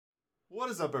What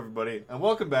is up, everybody, and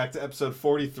welcome back to episode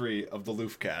 43 of the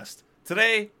Loofcast.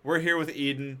 Today, we're here with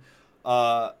Eden.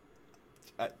 I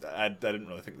didn't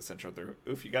really think this intro through.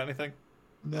 Oof, you got anything?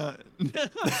 No.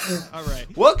 All right.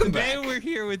 Welcome Today back. we're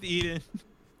here with Eden.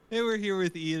 Today we're here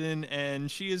with Eden, and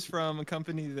she is from a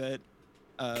company that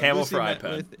Camo Luci for met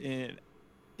iPad. with in,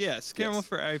 yes, Camo Yes.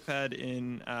 for iPad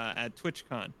in at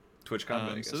TwitchCon. TwitchCon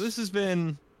Vegas. So this has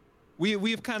been,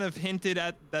 we've kind of hinted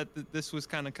at that this was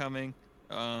kind of coming,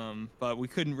 but we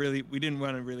didn't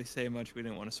want to really say much. We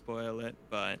didn't want to spoil it.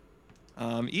 But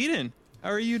Eden, how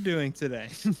are you doing today?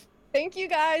 Thank you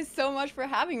guys so much for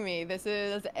having me. This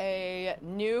is a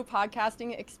new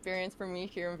podcasting experience for me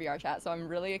here in VR Chat, so I'm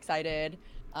really excited.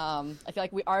 I feel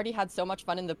like we already had so much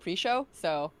fun in the pre-show,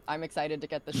 so I'm excited to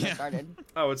get this show started.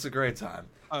 Oh, it's a great time.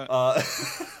 Uh,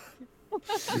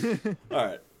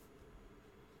 All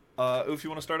right. Oof, you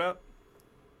want to start out?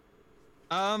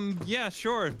 Yeah,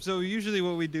 sure. So usually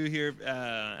what we do here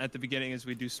at the beginning is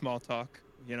we do small talk.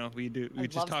 You know, we just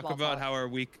love talk small about talk. how our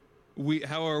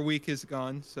week has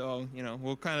gone. So, you know,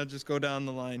 we'll kind of just go down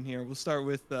the line here. We'll start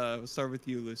with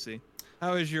you, Lucy.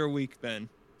 How has your week been?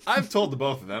 I've told the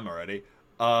both of them already.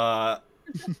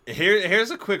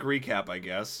 Here's a quick recap, I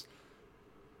guess.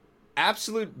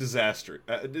 Absolute disaster.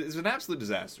 It's an absolute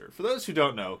disaster. For those who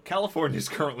don't know, California is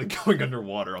currently going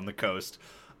underwater on the coast,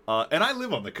 and I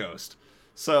live on the coast.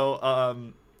 So,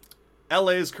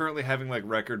 LA is currently having like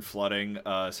record flooding.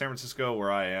 San Francisco,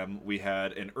 where I am, we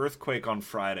had an earthquake on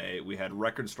Friday. We had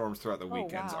record storms throughout the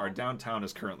weekends. wow. Our downtown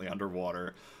is currently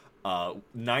underwater.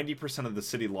 90% of the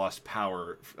city lost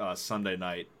power Sunday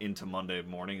night into Monday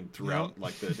morning and throughout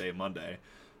like the day Monday.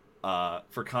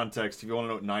 For context, if you want to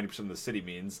know what 90% of the city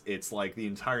means, it's like the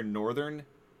entire northern,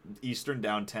 eastern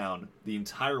downtown, the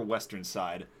entire western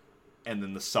side, and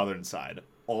then the southern side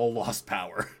all lost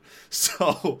power.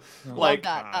 So, like, Love that.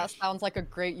 That gosh. sounds like a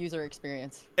great user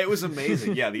experience. it was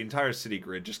amazing. Yeah, the entire city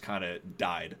grid just kind of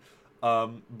died.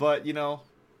 But, you know,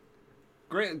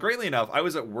 greatly enough, I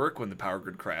was at work when the power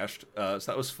grid crashed, so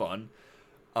that was fun.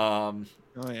 Oh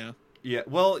yeah. Yeah,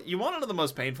 well, you want to know the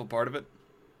most painful part of it?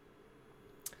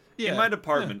 Yeah. In my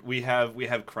department, we have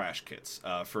crash kits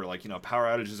for, like, you know, power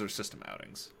outages or system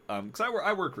outings. Because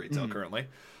I work retail currently,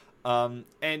 and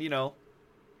you know,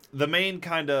 the main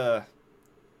kind of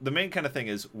thing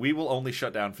is we will only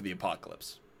shut down for the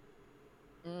apocalypse.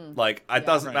 Like, it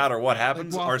doesn't Right. matter what Like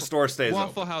happens, our store stays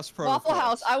Waffle open. House protocol. Waffle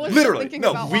House. I was Literally, thinking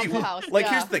no, about Waffle House. like,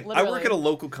 Yeah, here's the thing. I work literally. at a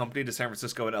local company to San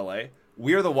Francisco and LA.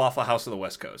 We are the Waffle House of the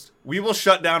West Coast. We will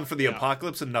shut down for the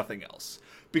apocalypse and nothing else.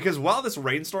 Because while this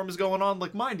rainstorm is going on,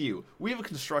 like, mind you, we have a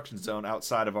construction zone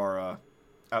outside of our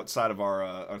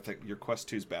I think your Quest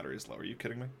 2's battery is low. Are you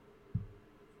kidding me?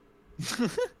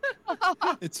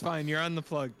 It's fine. You're on the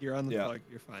plug. You're on the Yeah. plug.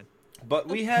 You're fine. But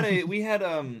we have a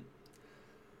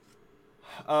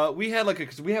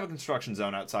construction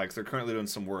zone outside because they're currently doing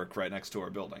some work right next to our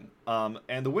building.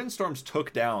 And the windstorms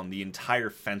took down the entire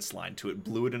fence line to it,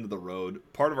 blew it into the road.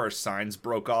 Part of our signs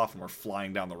broke off and were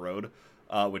flying down the road,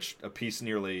 which a piece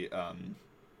nearly,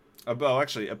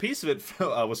 actually, a piece of it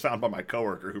was found by my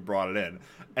coworker who brought it in,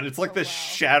 and it's like this wow.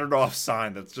 shattered off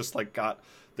sign that's just like got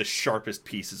the sharpest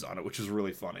pieces on it, which is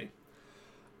really funny.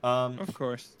 Of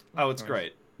course. Oh, it's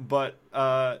great. But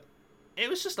it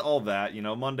was just all that, you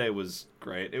know. Monday was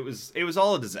great. It was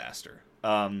all a disaster.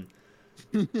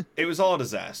 It was all a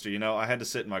disaster, you know. I had to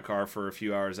sit in my car for a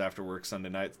few hours after work Sunday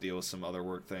night to deal with some other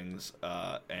work things,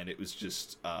 and it was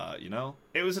just, you know,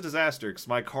 it was a disaster because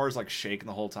my car's like shaking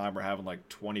the whole time. We're having like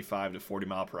 25 to 40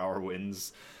 mile per hour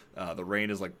winds. The rain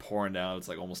is like pouring down. It's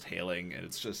like almost hailing, and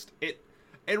it's just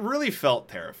It really felt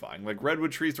terrifying. Like,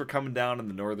 redwood trees were coming down in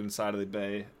the northern side of the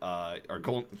bay. Our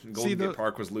Golden Gate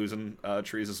Park was losing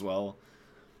trees as well.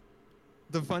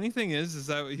 The funny thing is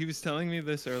that he was telling me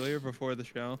this earlier before the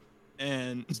show,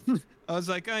 and I was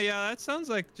like, oh yeah, that sounds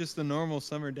like just a normal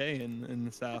summer day in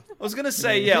the South. I was gonna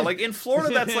say, yeah, like in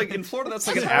Florida, that's like an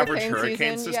average Hurricane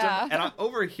hurricane season, system, yeah. and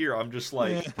over here, I'm just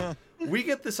like, Yeah. we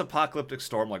get this apocalyptic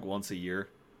storm like once a year.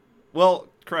 Well,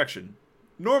 correction,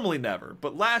 normally never,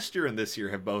 but last year and this year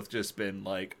have both just been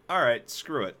like, all right,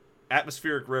 screw it,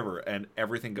 atmospheric river, and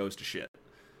everything goes to shit.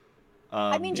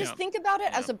 I mean, just Yeah. think about it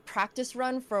Yeah. as a practice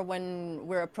run for when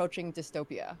we're approaching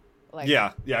dystopia. Like,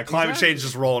 Yeah, climate Exactly. change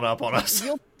is rolling up on us.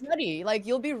 you'll be ready. Like,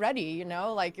 you'll be ready. You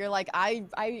know, like you're like, I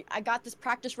got this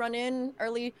practice run in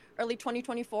early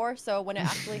 2024. So when it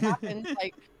actually happens,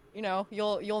 like, you know,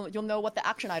 you'll know what the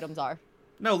action items are.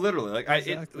 No, literally, like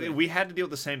Exactly. we had to deal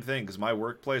with the same thing because my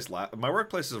workplace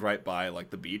is right by like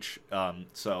the beach,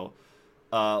 so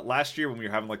Last year when we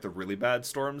were having like the really bad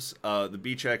storms, the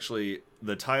beach actually,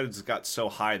 the tides got so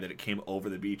high that it came over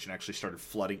the beach and actually started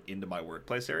flooding into my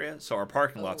workplace area. So our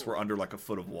parking lots were under like a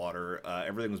foot of water.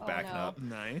 Everything was backing up.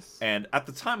 Nice. And at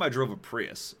the time I drove a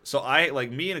Prius. So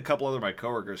me and a couple other my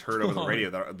coworkers heard over the radio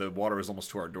that the water was almost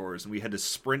to our doors, and we had to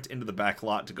sprint into the back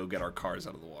lot to go get our cars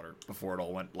out of the water before it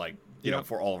all went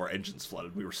before all of our engines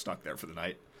flooded. We were stuck there for the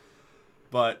night.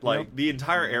 But the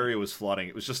entire area was flooding.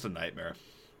 It was just a nightmare.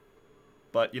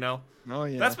 But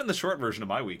that's been the short version of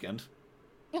my weekend.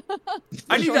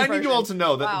 I need you all to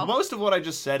know that most of what I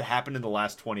just said happened in the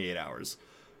last 28 hours.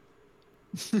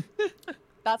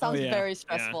 That sounds very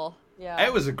stressful. Yeah.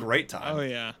 It was a great time. Oh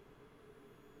yeah.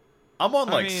 I'm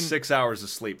on 6 hours of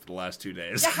sleep for the last 2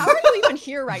 days. Yeah, how are you even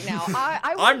here right now?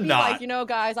 I would I'm be not. like,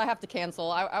 guys, I have to cancel.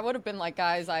 I would have been like,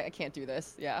 guys, I can't do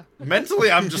this. Yeah.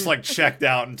 Mentally, I'm just checked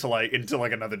out into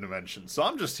another dimension. So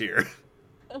I'm just here.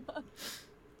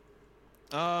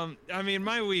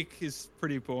 My week is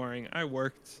pretty boring. I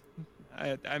worked.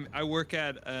 I work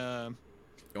at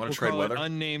You want to trade weather?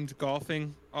 Unnamed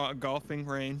golfing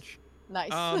range. Nice.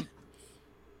 Not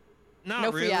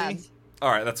no free really. ads. All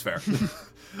right, that's fair.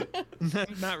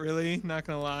 Not really. Not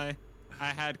gonna lie. I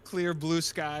had clear blue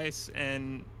skies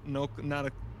and not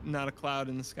a cloud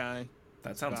in the sky.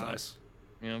 That sounds nice.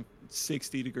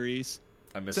 60 degrees.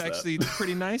 I miss It's that. actually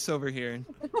pretty nice over here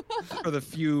for the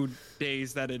few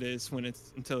days that it is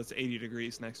until it's 80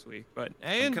 degrees next week. But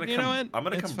I'm gonna come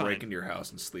fine. break into your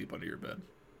house and sleep under your bed.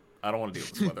 I don't want to deal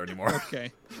with this weather anymore.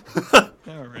 Okay.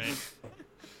 All right.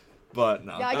 But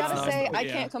no. Yeah, I gotta say, I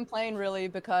yeah. can't complain really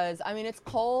because, it's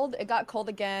cold. It got cold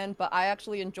again, but I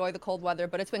actually enjoy the cold weather.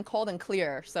 But it's been cold and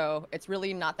clear, so it's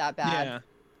really not that bad. Yeah.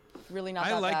 Really not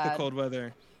that I like bad. the cold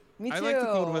weather. Me too. I like the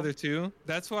cold weather too.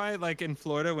 That's why, in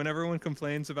Florida, when everyone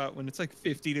complains about when it's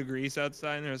 50 degrees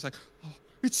outside and it's oh,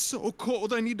 it's so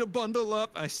cold, I need to bundle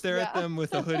up. I stare at them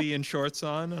with a hoodie and shorts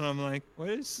on, and I'm like, what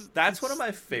is... That's one of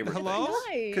my favorite Hello?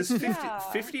 things.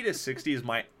 Because 50 to 60 is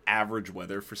my average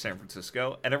weather for San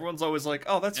Francisco, and everyone's always like,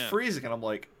 oh, that's freezing. And I'm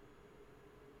like...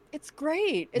 It's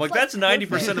great. It's that's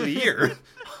 90% of the year.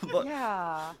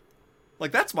 Yeah.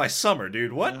 That's my summer,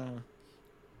 dude. What?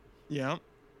 Yeah.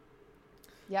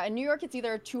 Yeah, in New York, it's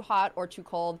either too hot or too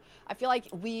cold. I feel like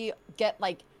we get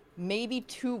maybe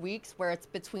 2 weeks where it's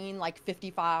between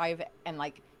 55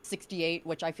 and 68,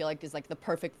 which I feel like is the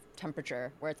perfect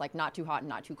temperature where it's not too hot and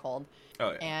not too cold.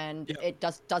 Oh, yeah. And it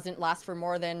just doesn't last for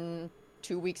more than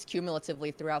 2 weeks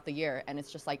cumulatively throughout the year. And it's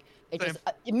just it just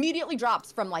immediately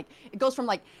drops from it goes from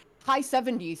high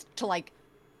 70s to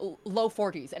low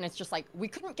 40s, and it's just we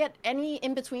couldn't get any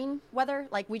in between weather.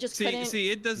 We just couldn't.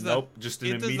 See, it does just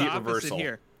an immediate reversal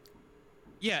here.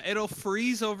 Yeah, it'll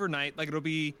freeze overnight. It'll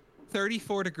be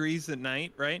 34 degrees at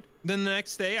night, right? Then the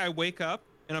next day I wake up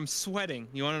and I'm sweating.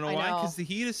 You want to know why? Because the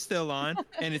heat is still on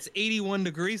and it's 81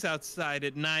 degrees outside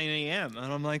at 9 a.m.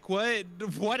 And I'm like,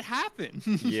 what happened?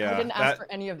 Yeah, I didn't ask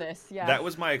for any of this. Yeah, that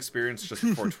was my experience just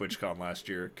before TwitchCon last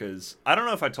year. Because I don't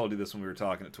know if I told you this when we were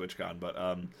talking at TwitchCon, but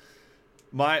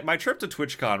my trip to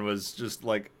TwitchCon was just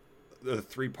a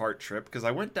 3-part trip because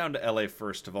I went down to LA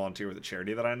first to volunteer with a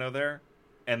charity that I know there.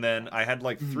 And then I had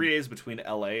 3 days between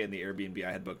LA and the Airbnb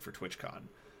I had booked for TwitchCon.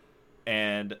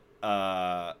 And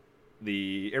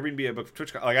the Airbnb I booked for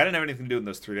TwitchCon, I didn't have anything to do in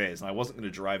those 3 days, and I wasn't going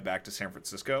to drive back to San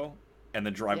Francisco and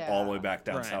then drive all the way back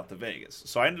down south to Vegas.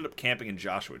 So I ended up camping in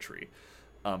Joshua Tree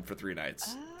for 3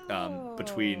 nights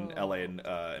between LA and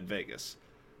Vegas.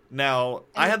 Now,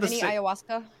 I had any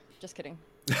ayahuasca? Just kidding.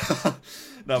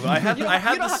 No, but I had you don't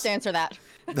have to answer that.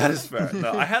 That is fair.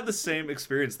 No, I had the same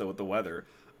experience though with the weather.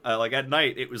 At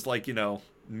night it was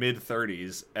mid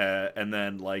 30s, and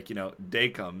then day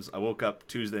comes. I woke up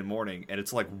Tuesday morning and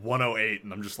it's 108,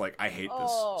 and I'm just I hate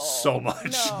this so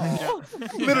much. No.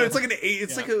 Literally,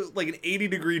 it's an 80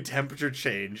 degree temperature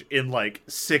change in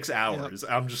 6 hours.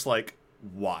 I'm just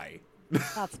why?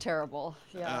 That's terrible.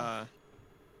 Yeah.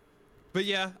 But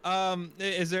yeah,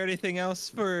 is there anything else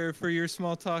for your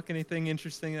small talk? Anything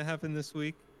interesting that happened this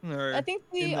week? Or I think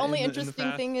the only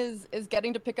interesting thing is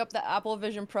getting to pick up the Apple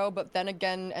Vision Pro, but then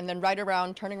again, and then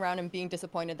turning around and being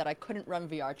disappointed that I couldn't run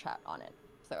VR chat on it.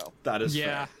 So that is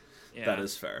fair. Yeah. That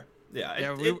is fair. Yeah,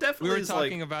 it definitely we were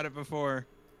talking about it before.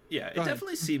 Yeah, it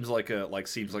definitely seems like a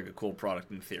cool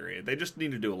product in theory. They just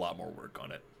need to do a lot more work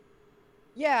on it.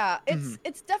 Yeah,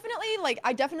 it's definitely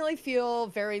I definitely feel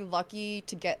very lucky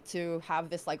to get to have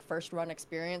this first run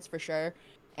experience for sure,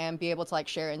 and be able to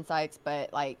share insights. But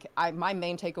my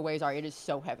main takeaways are it is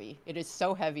so heavy. It is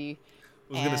so heavy.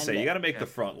 I was gonna say you got to make the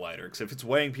front lighter, because if it's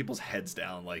weighing people's heads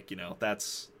down,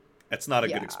 that's not a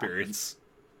good experience.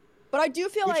 But I do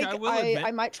feel Which like I will admit-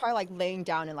 I might try like laying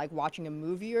down and like watching a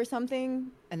movie or something,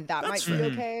 and that That's might be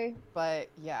fair. okay. But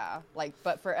yeah, like,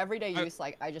 but for everyday use,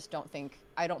 like, I don't think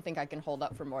I can hold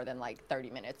up for more than like 30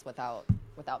 minutes without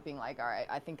being like, all right,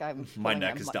 I think I'm My pulling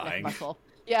neck a is neck dying. muscle.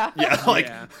 Yeah. Yeah, like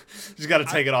Yeah. just got to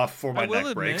take it off before I my will neck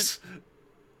admit- breaks.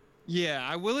 Yeah,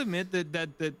 I will admit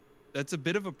that's a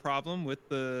bit of a problem with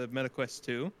the MetaQuest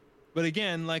 2. But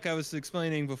again, like I was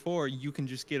explaining before, you can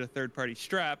just get a third-party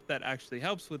strap that actually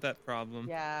helps with that problem.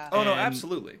 Yeah. Oh no, And-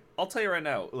 absolutely. I'll tell you right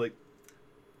now, like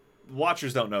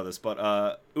watchers don't know this,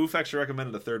 but Oof actually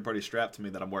recommended a third-party strap to me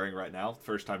that I'm wearing right now.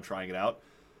 First time trying it out.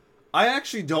 I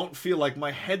actually don't feel like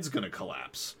my head's gonna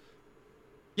collapse.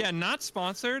 Yeah, not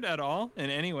sponsored at all in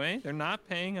any way. They're not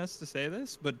paying us to say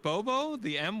this, but Bobo,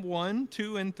 the M1,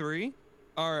 2, and 3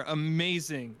 are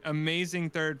amazing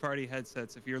third-party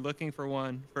headsets if you're looking for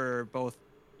one for both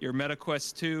your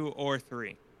MetaQuest 2 or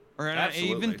 3. Or I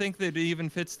Absolutely. even think that it even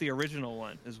fits the original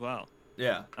one as well.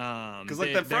 Yeah, because like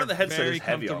the front they're of the headset very is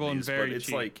heavy comfortable on and these, but very it's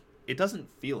cheap. like it doesn't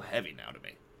feel heavy now to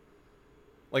me.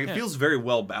 Like it Yeah. feels very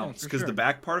well balanced for because sure. the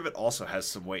back part of it also has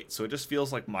some weight, so it just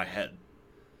feels like my head.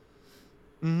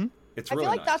 Mm-hmm. It's I really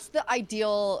feel like nice. that's the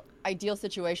ideal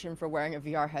situation for wearing a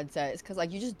VR headset, is because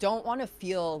like you just don't want to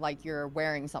feel like you're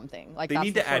wearing something. Like They that's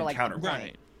need the to sorta, add like, counterweight.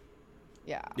 Right.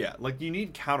 Yeah. Yeah, like you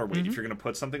need counterweight Mhm. if you're gonna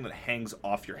put something that hangs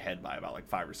off your head by about like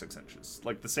 5 or 6 inches.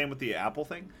 Like the same with the Apple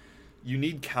thing. You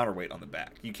need counterweight on the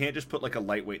back. You can't just put like a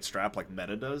lightweight strap like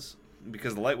Meta does,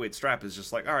 because the lightweight strap is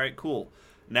just like, all right, cool.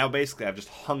 Now basically I've just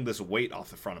hung this weight off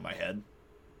the front of my head.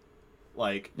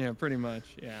 Like Yeah, pretty much.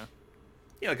 Yeah.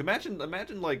 yeah, like imagine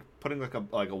like putting like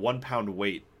a 1 pound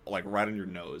weight like right on your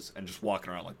nose and just walking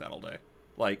around like that all day.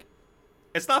 Like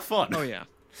it's not fun. Oh yeah.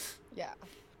 Yeah.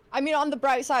 I mean, on the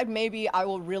bright side, maybe I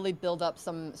will really build up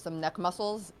some neck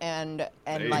muscles and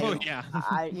There you like, go. Oh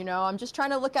yeah. I'm just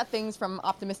trying to look at things from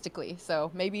optimistically.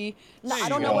 So maybe no, There I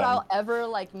don't you know what go. I'll ever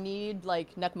like need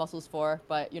like neck muscles for,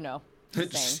 but It's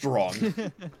saying. strong.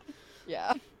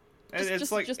 Yeah. And it's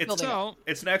just like building it's it. So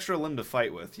it's an extra limb to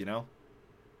fight with, you know?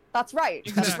 That's right.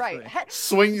 That's right. Exactly.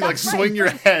 Swing That's right. swing your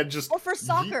head just Or for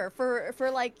soccer,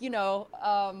 for like There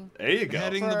you go.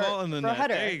 Heading the ball in the for a net.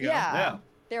 header. There you go. Yeah. Yeah.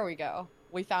 There we go.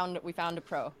 We found a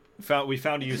pro. We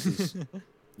found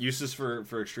uses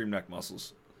for extreme neck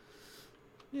muscles.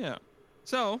 Yeah.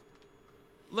 So,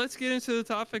 let's get into the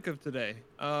topic of today.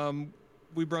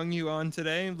 We brung you on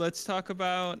today. Let's talk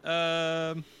about.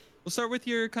 We'll start with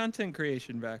your content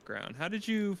creation background. How did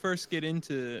you first get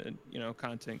into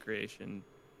content creation,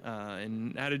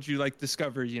 and how did you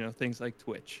discover things like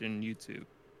Twitch and YouTube?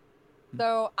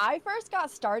 So I first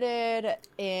got started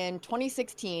in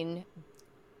 2016,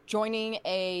 joining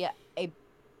a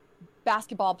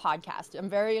basketball podcast. I'm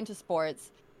very into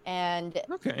sports, and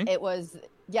Okay. it was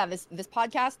this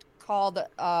podcast called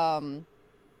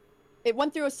it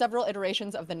went through several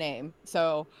iterations of the name.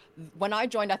 So when I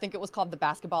joined, I think it was called the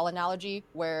Basketball Analogy,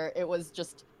 where it was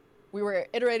just we were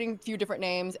iterating a few different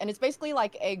names, and it's basically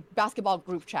like a basketball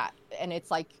group chat. And it's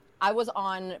like I was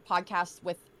on podcasts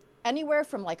with anywhere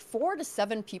from like 4 to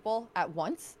 7 people at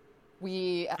once.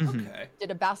 We Okay. did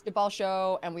a basketball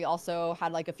show, and we also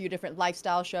had like a few different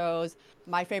lifestyle shows.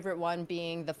 My favorite one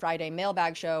being the Friday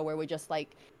mailbag show, where we just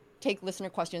like take listener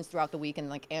questions throughout the week and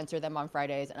like answer them on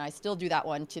Fridays. And I still do that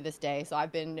one to this day. So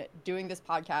I've been doing this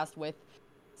podcast with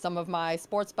some of my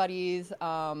sports buddies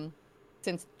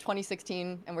since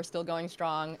 2016, and we're still going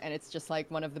strong. And it's just like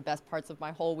one of the best parts of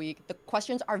my whole week. The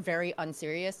questions are very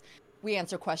unserious. We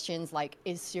answer questions like,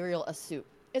 is cereal a soup?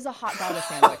 Is a hot dog a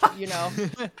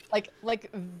sandwich?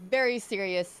 Like very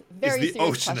serious, very Is the serious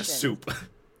ocean questions. a soup?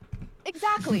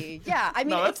 Exactly. Yeah. I mean,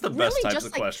 No, that's it's the best really types just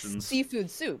of like questions. seafood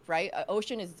soup, right?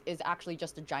 Ocean is actually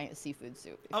just a giant seafood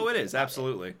soup. if Oh, you it think is, about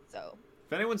absolutely. So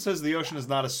If anyone says the ocean is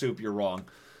not a soup, you're wrong.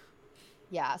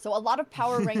 yeah, so a lot of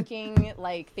power ranking,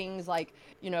 like things like,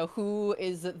 who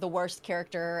is the worst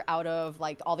character out of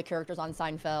like all the characters on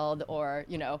Seinfeld, or,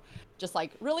 just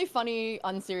like really funny,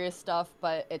 unserious stuff.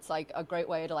 But it's like a great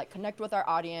way to like connect with our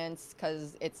audience,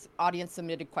 because it's audience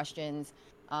submitted questions.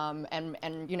 And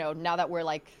now that we're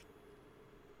like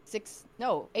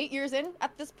 8 years in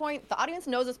at this point, the audience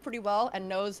knows us pretty well and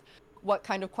knows what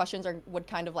kind of questions would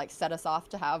kind of like set us off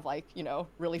to have like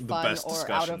really The fun best or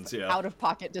discussions, yeah. out of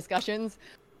pocket discussions.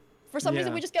 For some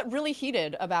reason, Yeah. we just get really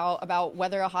heated about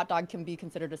whether a hot dog can be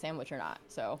considered a sandwich or not.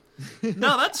 So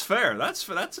No, that's fair. That's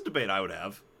a debate I would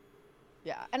have.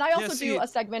 yeah, and I also see- do a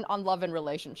segment on love and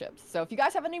relationships. So if you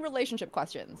guys have any relationship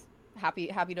questions, happy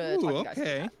to talk to you guys.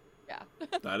 Okay. About that.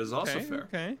 Yeah. That is also Okay. fair.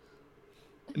 Okay.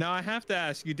 Now I have to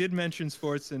ask. You did mention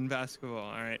sports and basketball.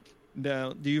 All right.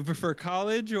 Now, do you prefer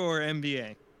college or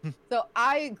NBA? So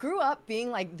I grew up being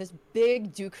like this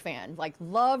big Duke fan, like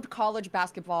loved college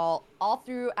basketball all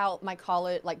throughout my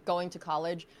college, like going to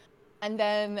college. And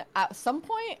then at some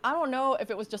point, I don't know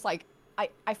if it was just like,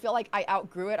 I feel like I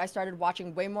outgrew it. I started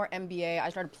watching way more NBA. I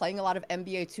started playing a lot of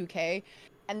NBA 2K.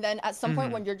 And then at some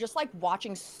point when you're just like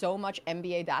watching so much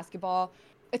NBA basketball,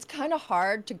 it's kind of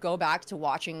hard to go back to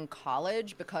watching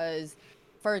college because,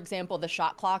 for example, the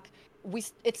shot clock,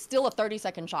 it's still a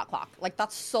 30-second shot clock. Like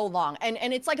that's so long.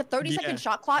 And it's like a 30-second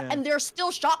shot clock and there's still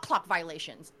shot clock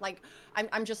violations. Like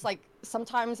I'm just like,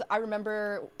 sometimes I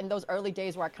remember in those early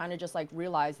days where I kind of just like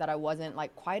realized that I wasn't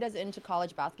like quite as into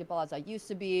college basketball as I used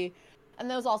to be. And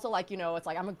there was also like, it's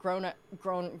like I'm a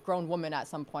grown woman at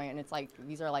some point, and it's like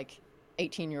these are like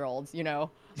 18-year-olds,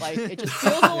 like it just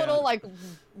feels a little like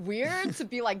weird to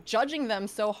be like judging them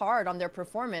so hard on their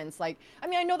performance. Like, I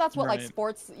mean, I know that's what like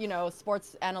sports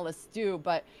analysts do,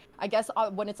 but I guess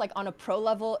when it's like on a pro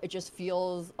level, it just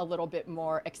feels a little bit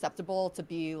more acceptable to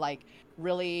be like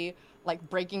really like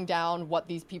breaking down what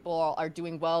these people are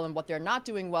doing well and what they're not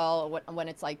doing well when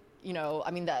it's like, I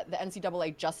mean, the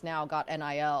NCAA just now got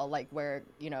NIL, like where,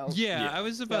 Yeah, I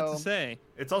was about to say.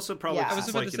 It's also probably, I was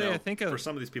about like, to say, I think for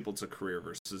some of these people, it's a career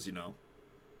versus,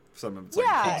 some of it's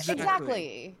yeah, like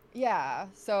exactly. Yeah.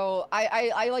 So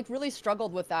I like really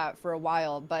struggled with that for a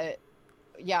while, but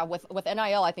yeah, with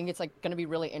NIL, I think it's like going to be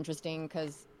really interesting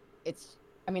because it's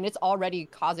already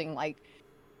causing like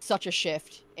such a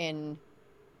shift in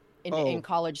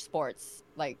college sports.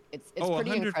 Like it's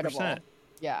pretty 100%. incredible.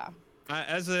 Yeah.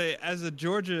 As a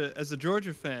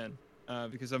Georgia fan,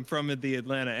 because I'm from the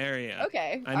Atlanta area.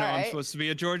 Okay. I know I'm supposed to be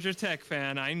a Georgia Tech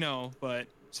fan. I know, but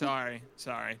sorry,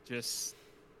 just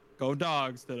go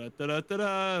Dogs. But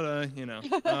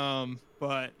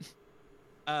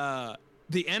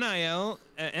the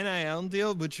NIL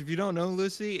deal, which if you don't know,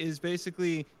 Lucy, is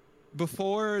basically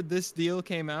before this deal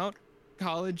came out,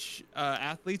 college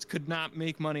athletes could not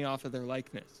make money off of their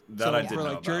likeness. That I did know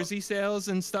about. Jersey sales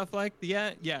and stuff like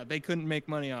that, they couldn't make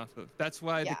money off of. That's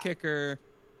why the kicker,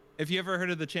 if you ever heard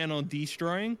of the channel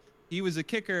Destroying, he was a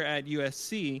kicker at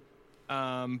USC,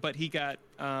 but he got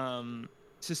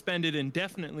suspended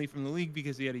indefinitely from the league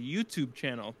because he had a YouTube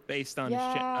channel based on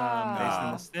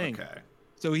this thing. Okay.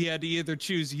 So he had to either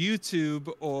choose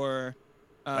YouTube or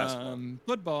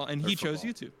football, and he chose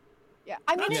YouTube. Yeah,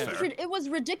 I mean, it was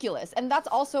ridiculous. And that's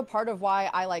also part of why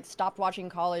I like stopped watching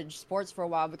college sports for a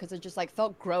while, because it just like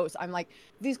felt gross. I'm like,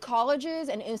 these colleges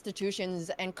and institutions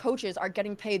and coaches are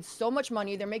getting paid so much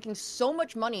money. They're making so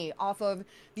much money off of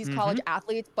these college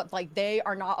athletes, but like they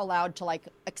are not allowed to like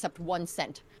accept 1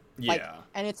 cent. Like,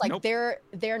 and it's like their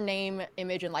name,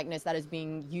 image, and likeness that is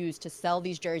being used to sell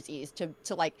these jerseys, to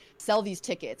like sell these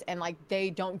tickets, and like they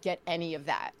don't get any of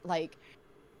that. Like,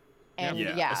 and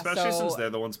especially since they're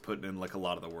the ones putting in like a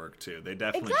lot of the work too. They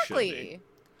definitely should be.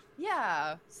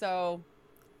 Yeah. So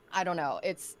I don't know.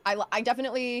 I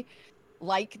definitely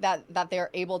like that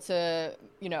they're able to,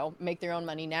 make their own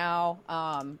money now.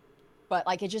 But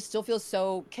like it just still feels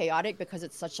so chaotic because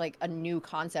it's such like a new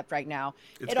concept right now.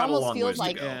 It almost feels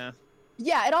like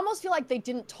it almost feels like they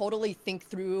didn't totally think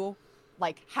through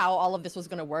like how all of this was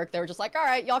going to work. They were just like, all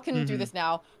right, y'all can do this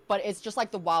now. But it's just like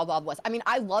the wild west. I mean,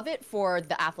 I love it for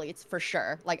the athletes for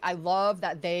sure. Like I love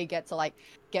that they get to like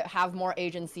have more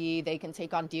agency. They can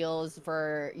take on deals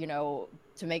for, to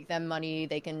make them money.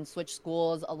 They can switch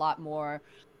schools a lot more,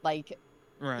 like,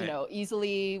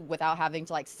 easily without having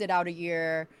to like sit out a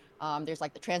year. There's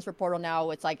like the transfer portal now.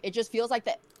 It's like, it just feels like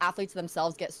the athletes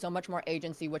themselves get so much more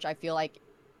agency, which I feel like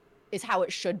is how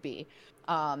it should be.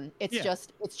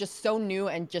 It's just so new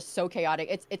and just so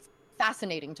chaotic. It's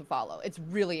fascinating to follow. It's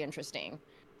really interesting.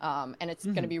 And it's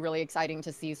going to be really exciting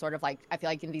to see sort of like, I feel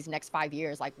like in these next 5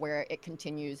 years, like where it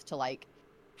continues to like,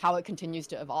 how it continues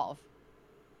to evolve.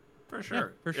 For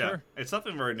sure. Sure. It's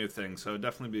definitely a very new thing. So it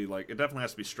definitely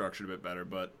has to be structured a bit better,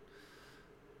 but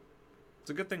it's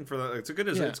a good thing it's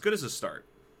good as a start.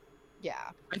 Yeah.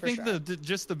 I think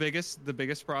the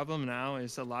biggest problem now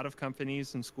is a lot of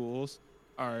companies and schools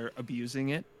are abusing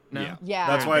it now. Yeah.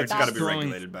 That's why it's got to be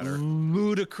regulated better.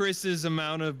 Ludicrous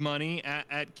amount of money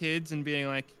at kids and being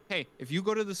like, hey, if you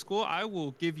go to the school, I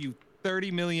will give you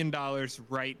 $30 million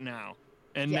right now.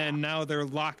 And then now they're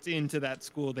locked into that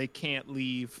school. They can't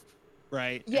leave,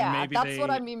 right? Yeah, that's what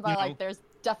I mean by like there's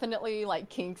definitely like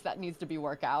kinks that needs to be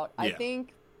worked out, I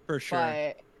think. For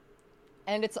sure.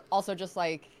 And it's also just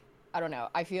like, I don't know.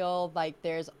 I feel like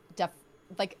there's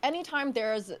like anytime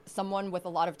there's someone with a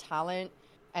lot of talent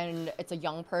and it's a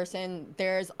young person,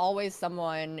 there's always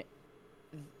someone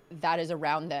that is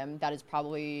around them that is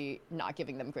probably not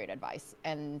giving them great advice,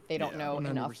 and they don't know 100%.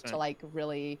 Enough to like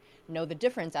really know the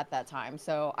difference at that time.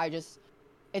 So I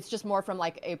it's just more from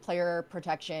like a player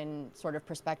protection sort of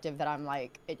perspective that I'm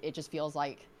like, it just feels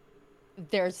like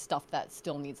there's stuff that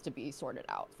still needs to be sorted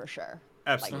out for sure.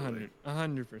 Absolutely.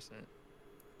 100%.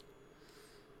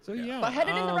 So yeah, but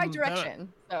headed in the right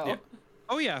direction. Yeah.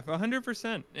 Oh yeah,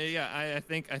 100%. Yeah, I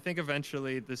think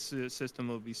eventually this system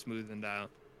will be smoothened out,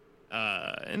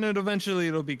 and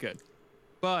it'll be good.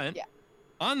 But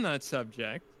on that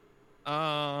subject,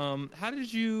 how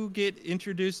did you get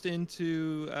introduced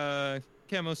into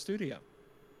Camo Studio?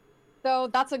 So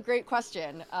that's a great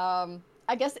question.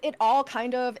 I guess it all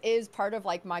kind of is part of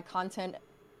like my content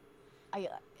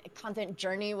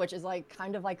journey, which is like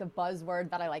kind of like a buzzword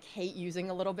that I like hate using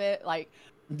a little bit. Like,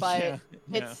 but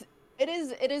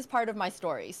it is part of my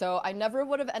story. So I never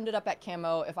would have ended up at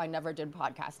Camo if I never did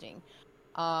podcasting.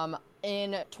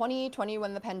 In 2020,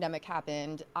 when the pandemic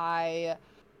happened, I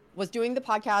was doing the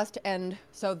podcast, and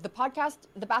so the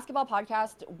basketball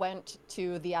podcast went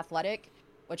to The Athletic,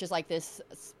 which is like this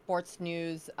sports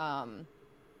news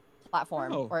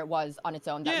platform, or it was on its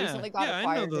own, that recently got acquired.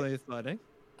 I know The Athletic.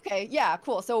 Okay, yeah,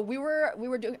 cool. So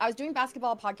I was doing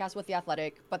basketball podcasts with The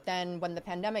Athletic, but then when the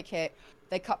pandemic hit,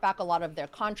 they cut back a lot of their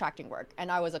contracting work,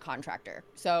 and I was a contractor.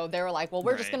 So they were like, well,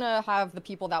 we're just going to have the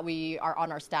people that we are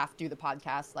on our staff do the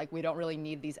podcast. Like, we don't really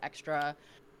need these extra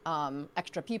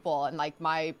people. And like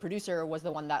my producer was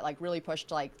the one that like really pushed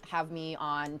to like have me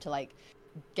on to like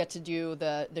get to do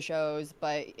the shows,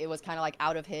 but it was kind of like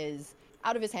out of his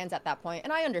hands at that point.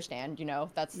 And I understand,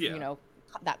 that's,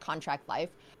 that contract life.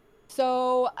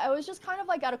 So I was just kind of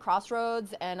like at a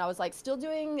crossroads, and I was like still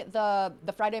doing the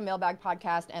Friday Mailbag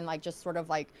podcast, and like just sort of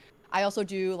like I also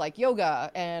do like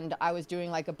yoga, and I was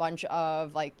doing like a bunch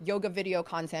of like yoga video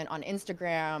content on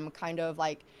Instagram, kind of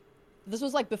like this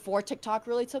was like before TikTok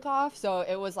really took off. So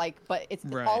it was like, but it's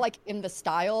all like in the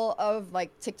style of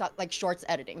like TikTok, like shorts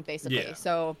editing basically. Yeah.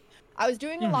 So I was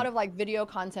doing a lot of like video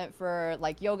content for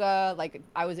like yoga. Like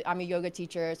I'm a yoga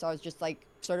teacher. So I was just like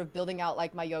sort of building out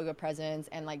like my yoga presence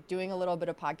and like doing a little bit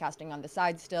of podcasting on the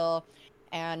side still.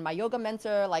 And my yoga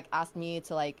mentor like asked me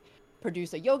to like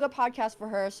produce a yoga podcast for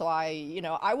her. So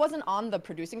I wasn't on the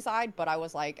producing side, but I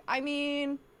was like, I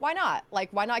mean, why not? Like,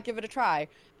 why not give it a try?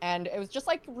 And it was just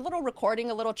like a little recording,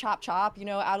 a little chop,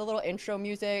 add a little intro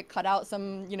music, cut out the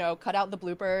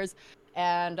bloopers.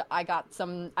 And I got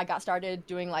started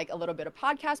doing like a little bit of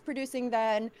podcast producing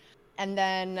then. And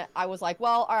then I was like,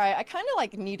 well, all right, I kind of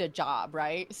like need a job,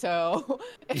 right? So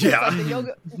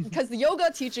because the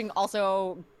yoga teaching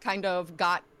also kind of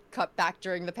got cut back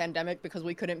during the pandemic because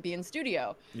we couldn't be in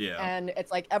studio. Yeah. And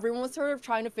it's like everyone was sort of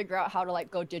trying to figure out how to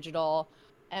like go digital.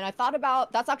 And I thought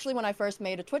about, that's actually when I first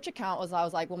made a Twitch account, I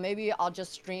was like, well, maybe I'll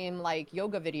just stream like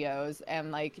yoga videos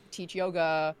and like teach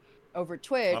yoga over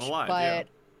Twitch. But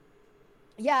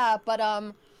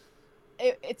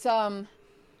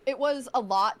it was a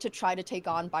lot to try to take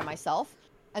on by myself.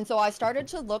 And so I started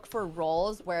to look for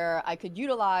roles where I could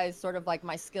utilize sort of like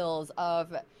my skills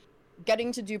of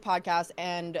getting to do podcasts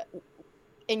and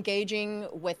engaging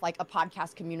with like a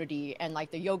podcast community and like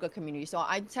the yoga community. So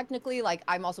I'm technically like,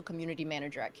 I'm also community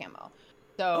manager at Camo.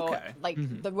 So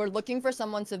we're looking for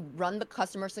someone to run the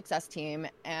customer success team,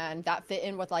 and that fit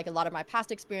in with like a lot of my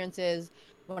past experiences.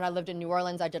 When I lived in New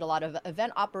Orleans, I did a lot of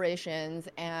event operations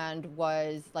and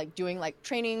was like doing like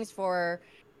trainings for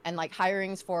and like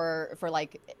hirings for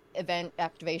like event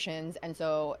activations. And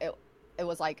so it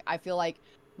was like, I feel like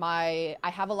I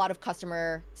have a lot of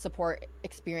customer support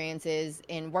experiences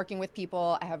in working with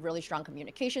people. I have really strong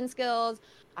communication skills.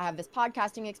 I have this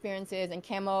podcasting experiences, and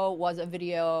Camo was a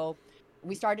video.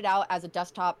 We started out as a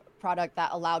desktop product that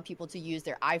allowed people to use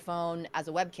their iPhone as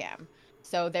a webcam.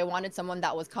 So they wanted someone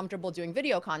that was comfortable doing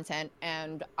video content,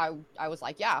 and I was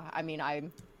like, yeah, I mean, I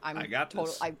got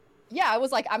this. I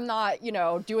was like, I'm not,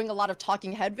 doing a lot of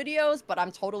talking head videos, but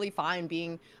I'm totally fine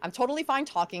talking,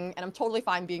 and I'm totally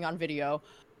fine being on video.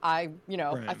 I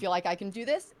feel like I can do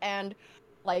this. And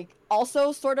like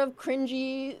also sort of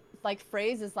cringy like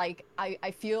phrase is like,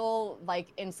 I feel like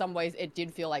in some ways it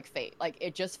did feel like fate. Like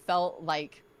it just felt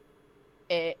like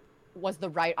it was the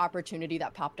right opportunity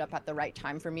that popped up at the right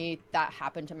time for me that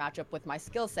happened to match up with my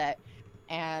skill set.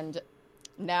 And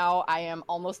now I am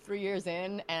almost 3 years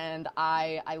in, and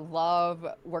I love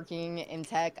working in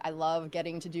tech. I love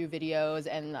getting to do videos,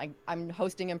 and I'm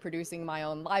hosting and producing my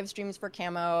own live streams for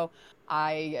Camo.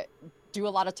 I do a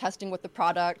lot of testing with the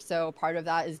product, so part of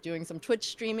that is doing some Twitch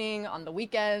streaming on the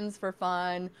weekends for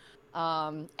fun.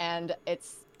 And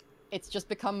it's just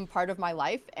become part of my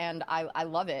life, and I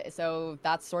love it. So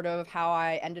that's sort of how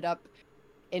I ended up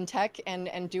in tech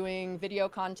and doing video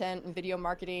content and video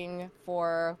marketing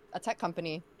for a tech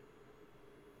company.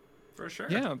 For sure.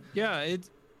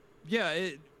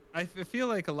 I feel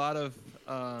like a lot of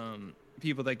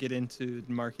people that get into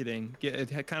marketing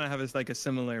kind of have like a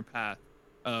similar path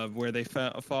of where they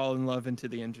fall in love into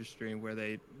the industry, where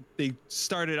they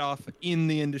started off in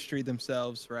the industry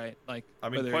themselves, right? Like, I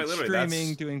mean, whether quite it's literally,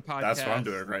 streaming, doing podcasts. that's what I'm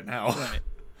doing right now. Right.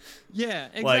 Yeah,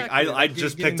 exactly. Like, I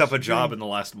just picked up a job stream- in the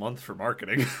last month for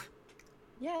marketing.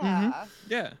 Yeah.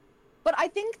 Yeah. But I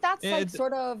think that's like It-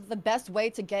 sort of the best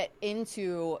way to get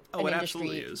into Oh, an it industry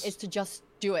absolutely is. to just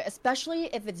do it, especially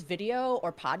if it's video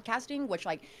or podcasting, which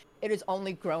like it is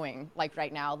only growing like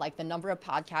right now. Like the number of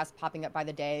podcasts popping up by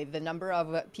the day, the number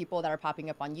of people that are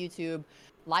popping up on YouTube,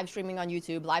 live streaming on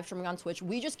YouTube, live streaming on Twitch.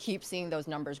 We just keep seeing those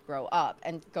numbers grow up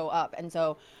and go up. And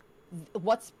so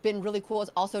what's been really cool is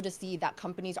also to see that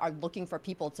companies are looking for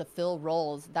people to fill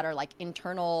roles that are like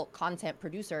internal content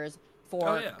producers for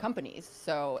Oh, yeah. companies.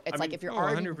 So it's I like mean- if you're Oh,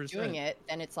 already 100%. doing it,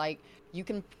 then it's like you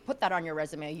can put that on your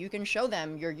resume. You can show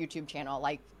them your YouTube channel,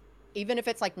 like even if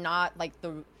it's like not like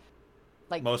the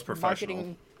like Most professional.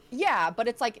 marketing. Yeah, but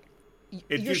it's like It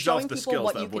you're gives off showing the people skills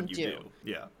what of you can what you do.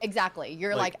 Yeah. Exactly.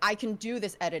 You're Like- like, I can do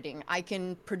this editing. I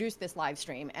can produce this live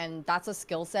stream. And that's a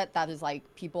skill set that is like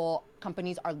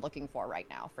companies are looking for right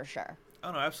now, for sure.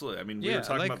 Oh no, absolutely. I mean, we Yeah, were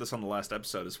talking like- about this on the last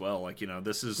episode as well. Like,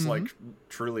 this is like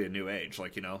truly a new age.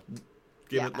 Like, give it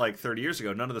Yeah. like 30 years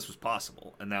ago, none of this was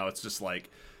possible, and now it's just like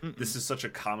this is such a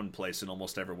commonplace in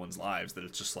almost everyone's lives that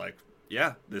it's just like,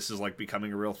 yeah, this is like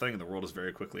becoming a real thing, and the world is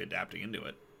very quickly adapting into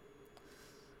it.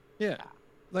 Yeah.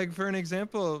 Like, for an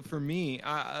example, for me,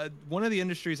 one of the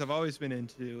industries I've always been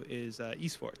into is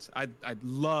esports. I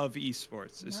love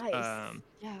esports. Nice.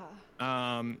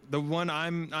 Yeah. The one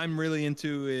I'm really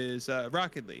into is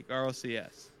Rocket League,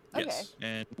 RLCS. Okay. Yes.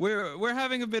 And we're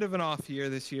having a bit of an off year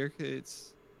this year.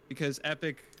 It's because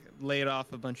Epic laid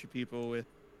off a bunch of people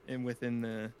within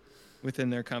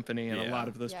their company, and a Yeah. lot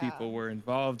of those Yeah. people were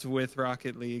involved with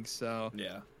Rocket League. So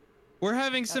Yeah. we're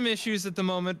having some issues at the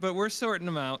moment, but we're sorting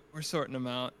them out. We're sorting them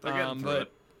out. They're getting through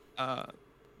it.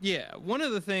 Yeah, one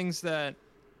of the things that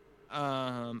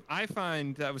I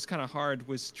find that was kind of hard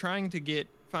was trying to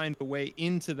find a way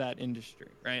into that industry,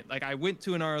 right? Like, I went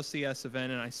to an RLCS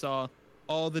event and I saw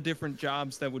all the different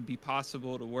jobs that would be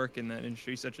possible to work in that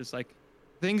industry, such as like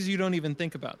things you don't even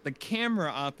think about. The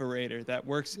camera operator that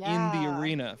works in the Yeah.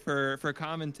 arena for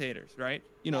commentators, right?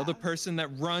 The Yeah. person that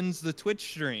runs the Twitch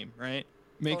stream, right?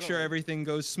 Make sure Totally. everything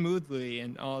goes smoothly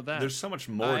and all that. There's so much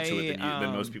more to it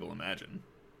than most um, people imagine.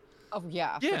 Oh,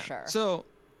 yeah, Yeah. for sure.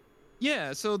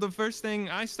 So the first thing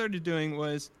I started doing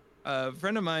was a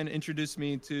friend of mine introduced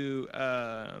me to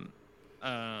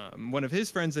one of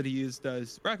his friends that he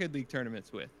does Rocket League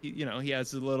tournaments with. He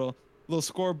has a little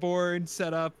scoreboard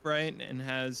set up, right, and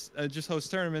has just hosts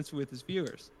tournaments with his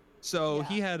viewers. So Yeah.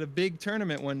 he had a big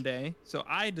tournament one day. So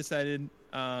I decided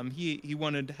he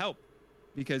wanted to help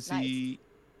because Nice.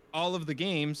 all of the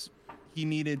games he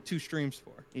needed 2 streams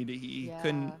for. He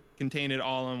couldn't Yeah. contain it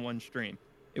all on one stream.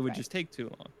 It would Right. just take too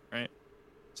long, right?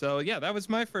 So yeah, that was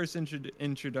my first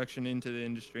introduction into the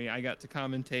industry. I got to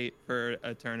commentate for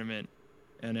a tournament,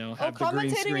 and have the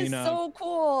green commentating screen is up. so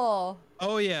cool.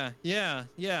 Oh yeah.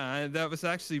 That was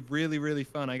actually really, really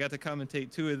fun. I got to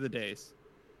commentate 2 of the days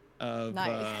of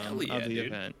Nice. Hell yeah, of the dude.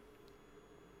 event.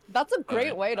 That's a great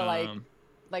But, way to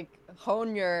like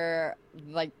hone your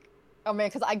like. Oh man,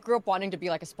 because I grew up wanting to be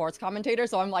like a sports commentator,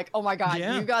 so I'm like, oh my god,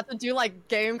 Yeah. you got to do like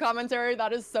game commentary.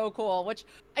 That is so cool. Which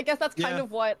I guess that's kind Yeah. of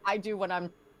what I do when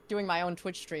I'm doing my own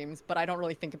Twitch streams, but I don't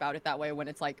really think about it that way when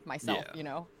it's like myself,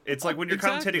 Yeah. It's like when you're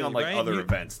Exactly, commentating on like right? other You-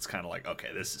 events, it's kind of like, okay,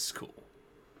 this is cool.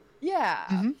 Yeah.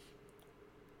 Mhm.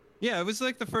 Yeah, it was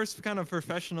like the first kind of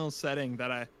professional setting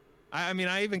that I mean,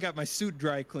 I even got my suit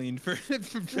dry cleaned for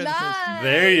this. Nice.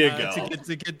 There you To go.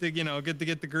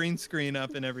 get the green screen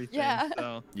up and everything. Yeah.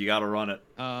 So, You got to run it.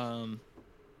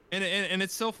 and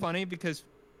it's so funny because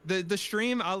the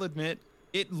stream, I'll admit,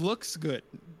 it looks good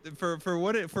for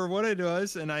what it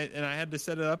does, and I had to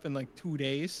set it up in like 2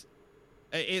 days.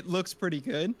 It looks pretty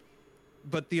good,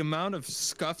 but the amount of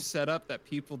scuff setup that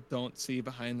people don't see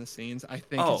behind the scenes, I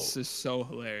think, Oh. is just so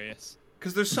hilarious.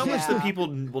 Because there's so much that Yeah. people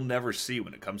will never see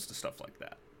when it comes to stuff like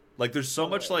that. Like, there's so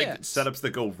much like Yes. setups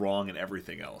that go wrong and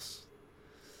everything else.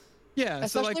 Yeah, so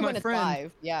Especially like my when it's friend.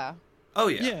 live. Yeah. Oh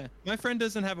yeah. Yeah, my friend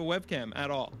doesn't have a webcam at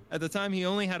all. At the time, he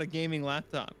only had a gaming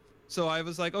laptop. So I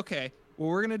was like, okay, what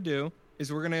we're gonna do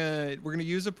is we're gonna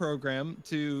use a program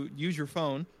to use your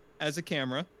phone as a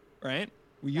camera, right?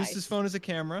 We used his Nice. phone as a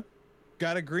camera.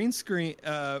 Got a green screen.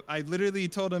 I literally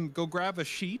told him go grab a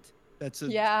sheet that's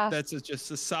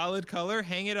just a solid color,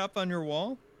 hang it up on your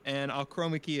wall, and I'll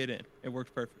chroma key it in. It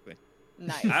worked perfectly.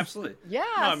 Nice. Absolutely. Yeah,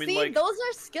 No, I mean, see, like- those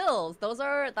are skills.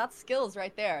 That's skills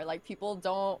right there. Like people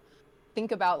don't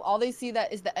think about, all they see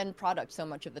that is the end product so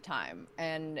much of the time.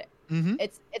 And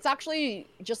it's actually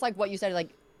just like what you said, like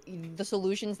the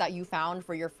solutions that you found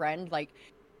for your friend, like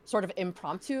sort of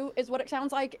impromptu is what it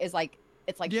sounds like, is like,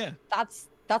 it's like, that's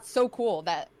so cool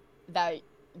that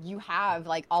you have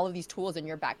like all of these tools in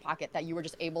your back pocket that you were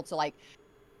just able to like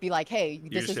be like, hey,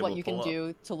 this is what you can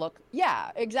do to look.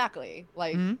 Yeah, exactly.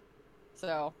 Like,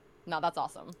 so no, that's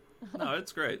awesome. No,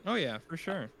 it's great. Oh yeah, for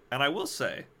sure. And I will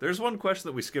say, there's one question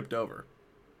that we skipped over.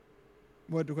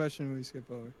 What question did we skip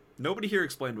over? Nobody here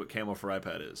explained what Camo for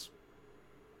iPad is.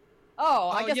 Oh,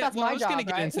 I guess that's my job, I was gonna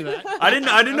get into that. I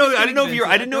didn't know if you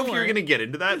were gonna get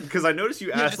into that, because I noticed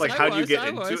you asked like, how do you get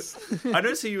into it? I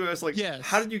noticed you asked like,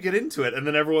 how did you get into it? And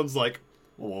then everyone's like,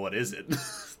 well, what is it?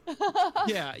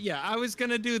 yeah. I was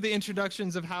gonna do the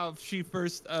introductions of how she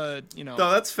first, No,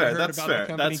 that's fair.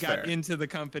 Got into the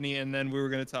company, and then we were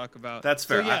gonna talk about. That's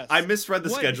fair. So, yes. I misread the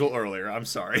schedule earlier. I'm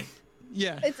sorry.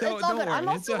 Yeah, it's all good. I'm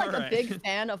also like a big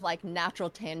fan of like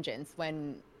natural tangents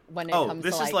when it comes to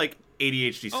this is like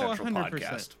ADHD Central 100%.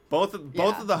 podcast. Both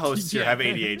of the hosts here have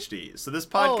ADHD, so this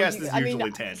podcast is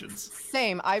usually tangents.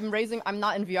 Same. I'm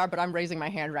not in VR, but I'm raising my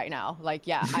hand right now. Like,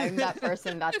 yeah, I'm that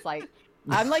person that's like,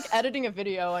 I'm like editing a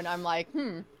video and I'm like,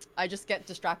 I just get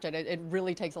distracted. It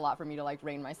really takes a lot for me to like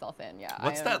rein myself in. Yeah.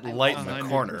 What's that light in the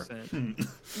corner?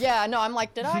 Yeah, no, I'm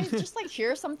like, did I just like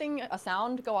hear something, a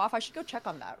sound go off? I should go check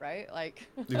on that, right? Like.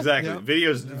 Exactly.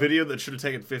 Video that should have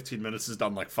taken 15 minutes is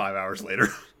done like 5 hours later.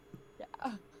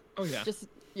 Yeah. Oh yeah. Just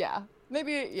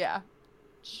maybe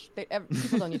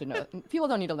people don't need to know. People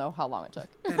don't need to know how long it took.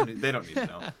 They don't need to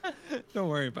know. Don't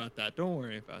worry about that.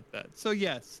 So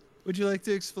yes, would you like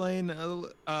to explain?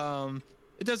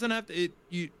 It doesn't have to.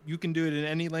 You can do it in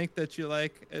any length that you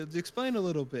like. Explain a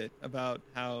little bit about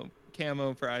how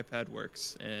Camo for iPad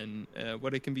works and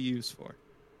what it can be used for.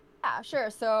 Yeah, sure.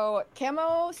 So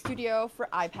Camo Studio for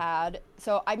iPad.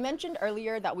 So I mentioned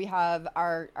earlier that we have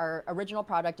our original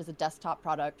product is a desktop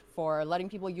product for letting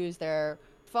people use their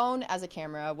phone as a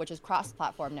camera, which is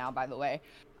cross-platform now, by the way.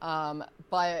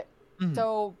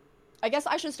 So I guess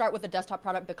I should start with the desktop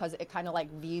product because it kind of like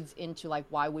leads into like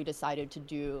why we decided to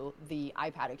do the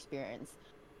iPad experience.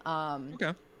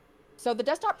 Okay. So the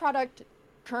desktop product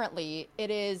currently,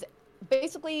 it is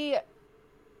basically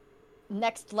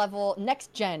next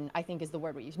gen, I think is the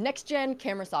word we use. Next gen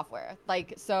camera software.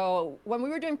 Like, so when we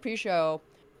were doing pre-show,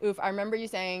 I remember you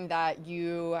saying that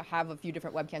you have a few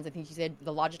different webcams. I think you said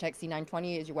the Logitech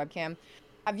C920 is your webcam.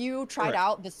 Have you tried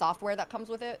out the software that comes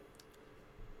with it?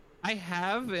 I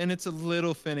have, and it's a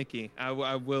little finicky. I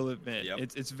will admit.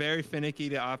 Yep. It's very finicky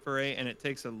to operate, and it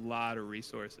takes a lot of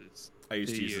resources. I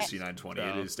used to use the C920. So.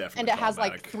 It is definitely and it has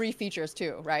like 3 features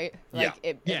too, right? Like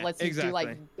it lets you do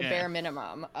like the bare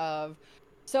minimum of.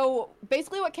 So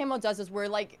basically, what Camo does is we're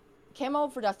Camo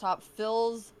for desktop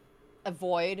fills a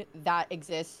void that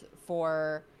exists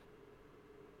for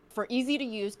easy to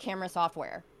use camera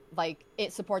software. Like,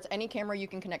 it supports any camera you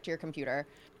can connect to your computer,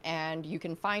 and you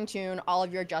can fine tune all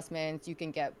of your adjustments. You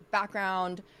can get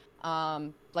background,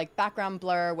 background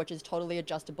blur, which is totally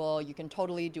adjustable. You can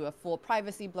totally do a full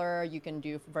privacy blur. You can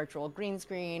do virtual green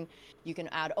screen. You can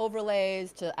add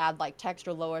overlays to add like text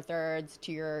or lower thirds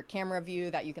to your camera view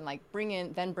that you can like bring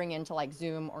into like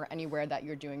Zoom or anywhere that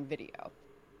you're doing video.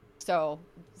 So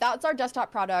that's our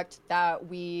desktop product that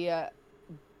we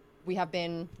have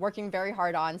been working very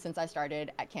hard on since I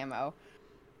started at Camo.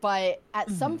 But at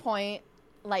some point,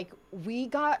 like we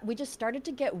just started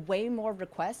to get way more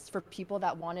requests for people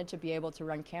that wanted to be able to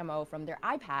run Camo from their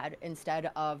iPad instead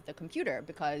of the computer,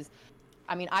 because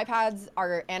I mean, iPads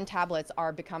and tablets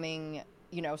are becoming,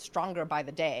 stronger by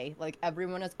the day. Like,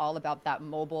 everyone is all about that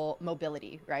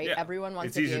mobility, right? Yeah. Everyone wants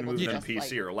it's to be easier able to to move just than a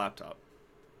PC or a laptop.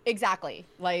 Exactly.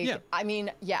 Like, yeah. I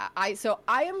mean, yeah, I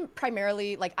am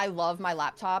primarily like, I love my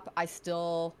laptop. I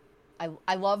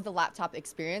love the laptop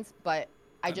experience, but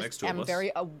I just am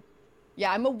very,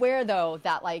 I'm aware though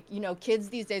that like, kids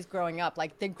these days growing up,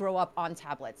 like they grow up on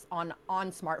tablets, on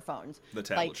smartphones. The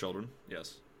tablet children.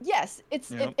 Yes. Yes.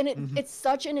 It's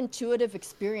such an intuitive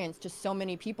experience to so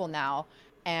many people now.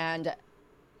 And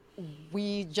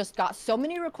we just got so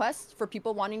many requests for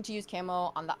people wanting to use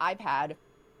Camo on the iPad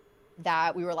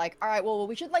that we were like, all right, well,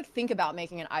 we should like think about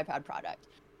making an iPad product.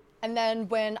 And then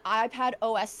when iPad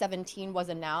OS 17 was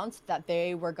announced that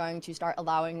they were going to start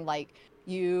allowing like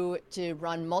you to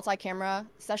run multi-camera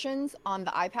sessions on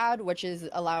the iPad, which is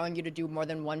allowing you to do more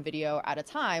than one video at a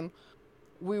time,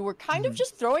 we were kind of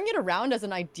just throwing it around as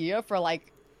an idea for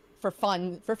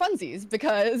funsies,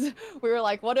 because we were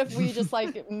like, what if we just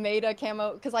like made a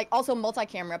Camo, because like also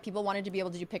multi-camera, people wanted to be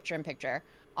able to do picture-in-picture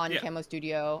on Camo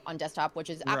Studio on desktop, which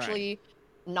is actually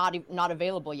not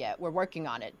available yet. We're working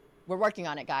on it. we're working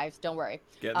on it, guys. Don't worry.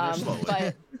 Getting there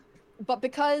slowly. But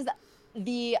because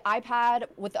the iPad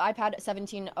with the iPad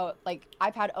 17, like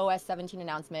iPad OS 17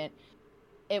 announcement,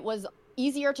 it was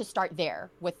easier to start there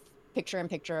with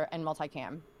picture-in-picture and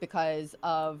multicam because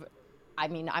of, I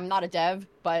mean, I'm not a dev,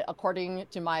 but according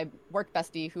to my work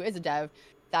bestie who is a dev,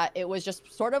 that it was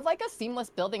just sort of like a seamless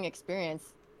building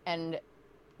experience. And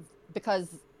because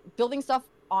building stuff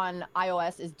on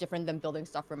iOS is different than building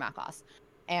stuff for macOS.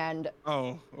 And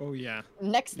oh yeah.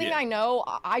 Next thing I know,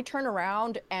 I turn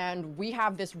around and we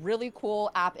have this really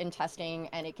cool app in testing,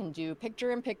 and it can do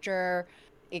picture-in-picture.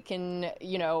 It can,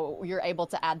 you know, you're able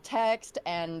to add text,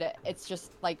 and it's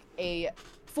just like a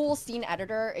full scene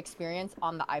editor experience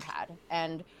on the iPad.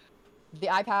 And the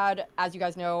iPad, as you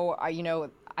guys know, you know,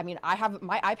 I mean,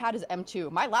 my iPad is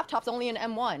M2. My laptop's only an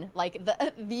M1. Like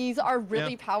these are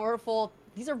really powerful.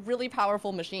 These are really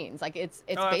powerful machines. Like it's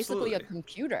basically a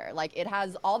computer. Like it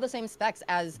has all the same specs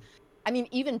as, I mean,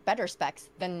 even better specs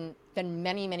than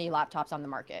many laptops on the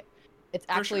market. It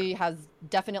actually has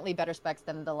definitely better specs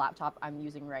than the laptop I'm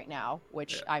using right now,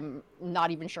 which I'm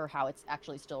not even sure how it's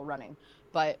actually still running.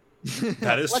 But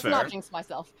that is let's fair. not jinx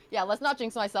myself. Yeah, let's not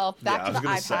jinx myself. Back to the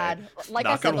iPad. Like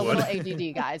I said, a little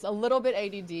ADD, guys. A little bit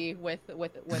ADD with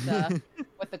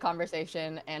the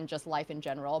conversation and just life in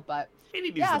general. But ADD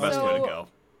is the best way to go.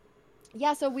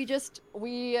 Yeah, so we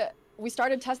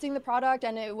started testing the product,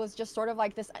 and it was just sort of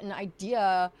like an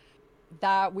idea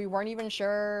that we weren't even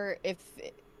sure if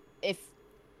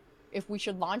we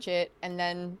should launch it, and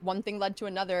then one thing led to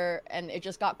another, and it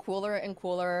just got cooler and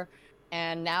cooler.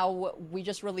 And now we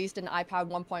just released an iPad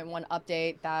 1.1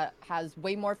 update that has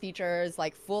way more features,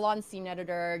 like full-on scene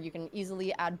editor. You can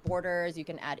easily add borders, you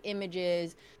can add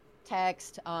images,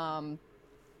 text,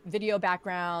 video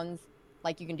backgrounds,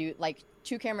 like you can do like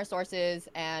 2 camera sources,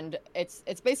 and it's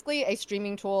basically a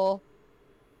streaming tool,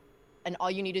 and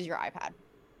all you need is your iPad.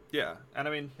 Yeah, and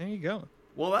I mean, there you go.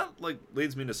 Well, that like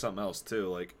leads me to something else too.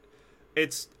 Like,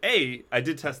 I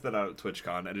did test that out at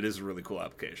TwitchCon, and it is a really cool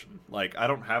application. Like, I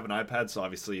don't have an iPad, so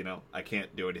obviously, you know, I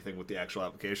can't do anything with the actual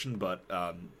application, but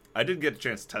I did get a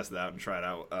chance to test it out and try it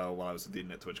out while I was at the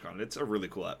TwitchCon. It's a really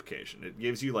cool application. It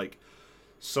gives you like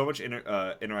so much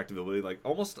interactability. Like,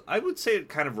 almost, I would say it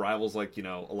kind of rivals, like, you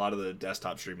know, a lot of the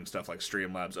desktop streaming stuff like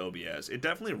Streamlabs, OBS. It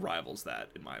definitely rivals that,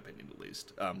 in my opinion, at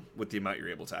least, with the amount you're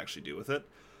able to actually do with it.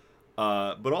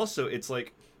 But also, it's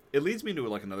like, it leads me to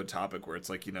like another topic where it's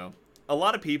like, you know, a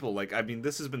lot of people, like, I mean,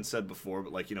 this has been said before,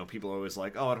 but like, you know, people are always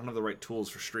like, oh, I don't have the right tools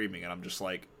for streaming, and I'm just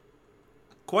like,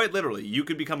 quite literally, you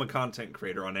could become a content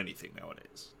creator on anything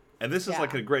nowadays. And this is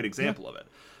like a great example of it.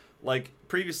 Like,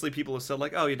 previously people have said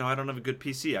like, oh, you know, I don't have a good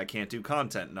PC, I can't do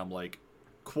content, and I'm like,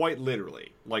 quite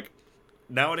literally, like,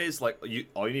 nowadays, like,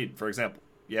 all you need, for example,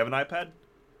 you have an iPad,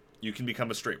 you can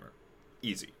become a streamer.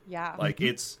 Easy. Yeah. Like,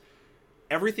 it's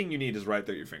everything you need is right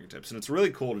there at your fingertips, and it's really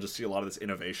cool to just see a lot of this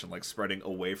innovation like spreading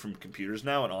away from computers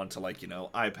now and onto like, you know,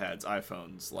 iPads,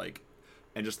 iPhones, like,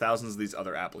 and just thousands of these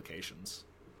other applications.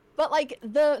 But like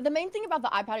the main thing about the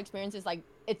iPad experience is like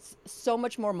it's so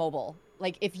much more mobile.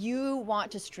 Like if you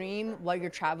want to stream while you're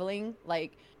traveling,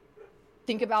 like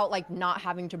think about like not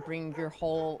having to bring your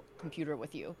whole computer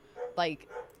with you. Like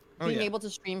being able to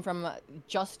stream from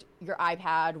just your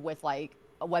iPad with like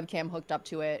a webcam hooked up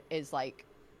to it is like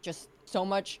just so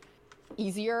much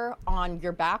easier on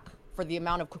your back for the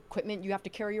amount of equipment you have to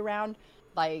carry around.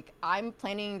 Like I'm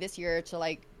planning this year to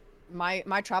like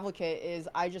my travel kit is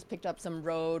I just picked up some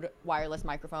Rode wireless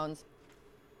microphones,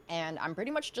 and I'm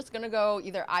pretty much just gonna go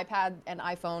either iPad and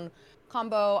iPhone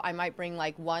combo. I might bring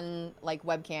like one like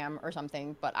webcam or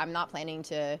something, but I'm not planning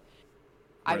to.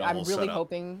 I'm really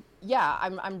hoping. Yeah,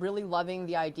 I'm really loving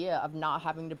the idea of not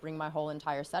having to bring my whole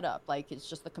entire setup. Like it's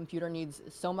just the computer needs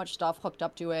so much stuff hooked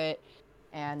up to it,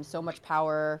 and so much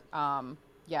power.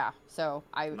 Yeah, so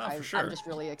I'm just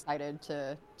really excited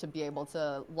to be able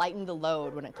to lighten the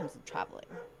load when it comes to traveling.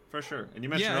 For sure. And you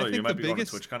mentioned earlier you might be going to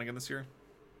TwitchCon again this year.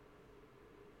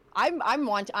 I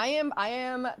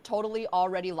am totally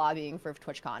already lobbying for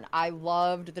TwitchCon. I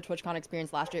loved the TwitchCon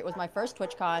experience last year. It was my first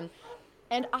TwitchCon,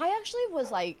 and I actually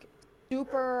was like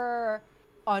super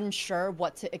unsure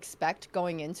what to expect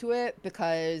going into it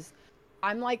because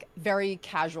I'm like very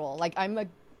casual. Like I'm a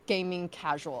gaming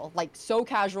casual, like so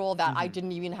casual that I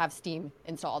didn't even have Steam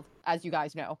installed, as you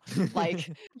guys know. Like,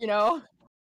 you know.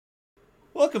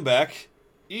 Welcome back.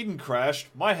 Eden crashed.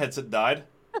 My headset died.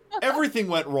 Everything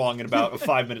went wrong in about a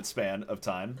 5-minute span of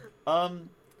time.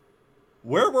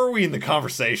 Where were we in the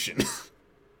conversation?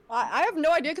 I have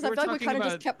no idea because I feel like we kind of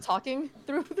just kept talking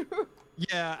through.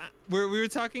 Yeah, we were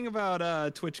talking about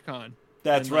TwitchCon.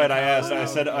 That's right. I asked.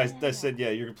 I said,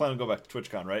 yeah, you're planning to go back to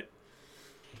TwitchCon, right?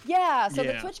 Yeah, so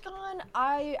the Yeah. TwitchCon,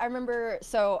 I remember,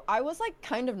 so I was like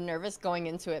kind of nervous going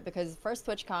into it because first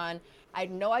TwitchCon, I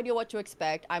had no idea what to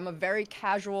expect. I'm a very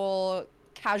casual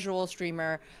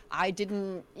streamer. I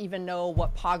didn't even know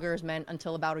what poggers meant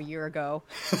until about a year ago.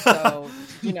 So,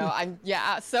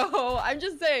 so I'm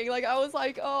just saying, like, I was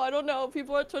like, oh, I don't know,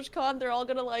 people at TwitchCon, they're all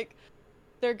gonna like,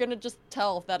 they're gonna just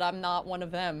tell that I'm not one of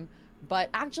them.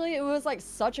 But actually, it was like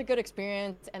such a good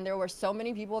experience, and there were so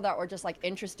many people that were just like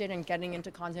interested in getting into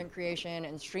content creation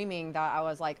and streaming that I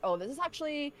was like, oh, this is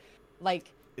actually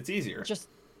like It's easier. just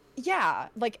yeah,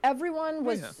 like everyone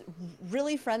was yeah.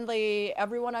 really friendly.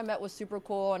 Everyone I met was super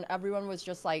cool, and everyone was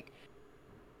just like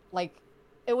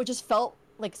it would just felt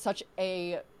like such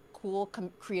a cool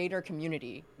creator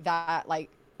community that like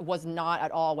was not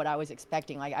at all what I was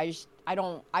expecting. Like I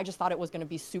just thought it was going to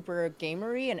be super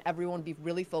gamery and everyone would be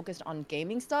really focused on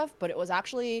gaming stuff, but it was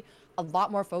actually a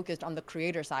lot more focused on the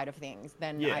creator side of things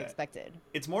than Yeah. I expected.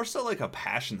 It's more so like a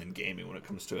passion than gaming when it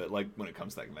comes to it, like when it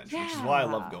comes to that convention, which is why I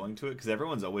love Yeah. going to it, because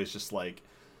everyone's always just like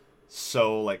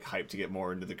so like hyped to get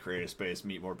more into the creative space,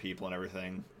 meet more people and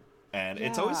everything. And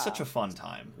it's always such Yeah. a fun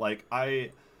time. Like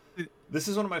this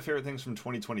is one of my favorite things from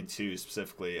 2022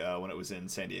 specifically, when it was in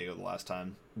San Diego the last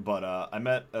time. But I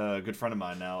met a good friend of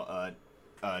mine now,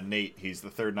 Nate. He's the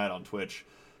third night on Twitch.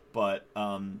 But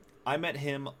I met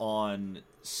him on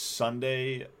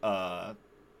Sunday. Or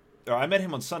I met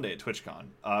him on Sunday at TwitchCon.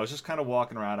 I was just kind of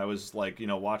walking around. I was like,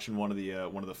 watching one of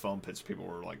the foam pits. People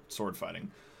were like sword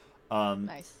fighting.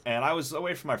 Nice. And I was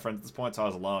away from my friends at this point, so I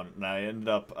was alone. And I ended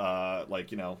up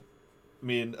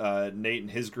me and Nate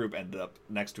and his group ended up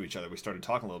next to each other. We started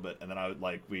talking a little bit, and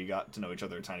then we got to know each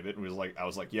other a tiny bit. And I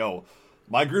was like, "Yo,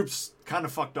 my group's kind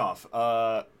of fucked off.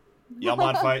 Y'all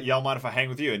mind if I hang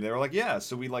with you?" And they were like, "Yeah."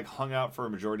 So we like hung out for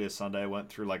a majority of Sunday. Went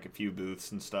through like a few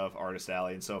booths and stuff, Artist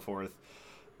Alley and so forth.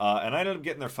 And I ended up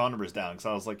getting their phone numbers down because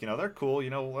I was like, they're cool.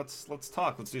 Let's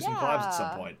talk. Let's do some collabs at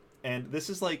some point. And this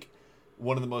is like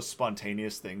one of the most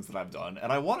spontaneous things that I've done,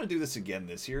 and I want to do this again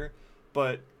this year.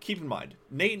 But keep in mind,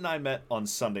 Nate and I met on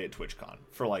Sunday at TwitchCon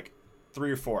for like 3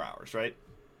 or 4 hours, right?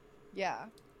 Yeah.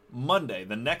 Monday,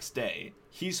 the next day,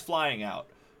 he's flying out.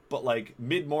 But like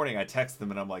mid-morning, I text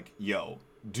him and I'm like, "Yo,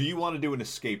 do you want to do an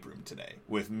escape room today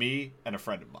with me and a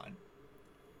friend of mine?"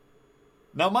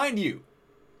 Now, mind you,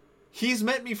 he's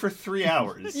met me for 3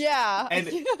 hours. Yeah. And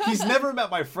he's never met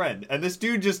my friend. And this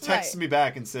dude just texts me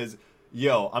back and says,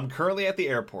 "Yo, I'm currently at the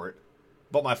airport,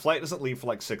 but my flight doesn't leave for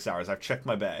like 6 hours. I've checked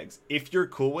my bags. If you're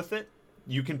cool with it,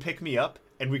 you can pick me up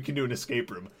and we can do an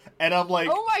escape room." And I'm like,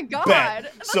 oh my god, bet.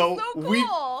 that's So so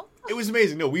cool. it was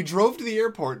amazing. No, we drove to the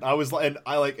airport. And I was like,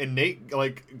 and Nate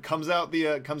like comes out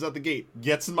the gate,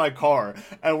 gets in my car,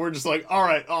 and we're just like, all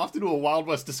right, off to do a Wild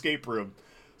West escape room.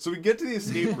 So we get to the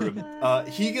escape room.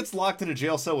 He gets locked in a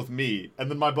jail cell with me, and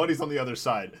then my buddy's on the other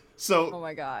side. So Oh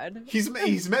my god. he's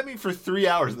met me for 3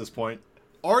 hours at this point.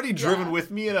 Already driven with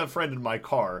me and a friend in my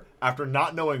car after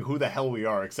not knowing who the hell we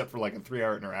are except for like a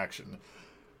 3-hour interaction.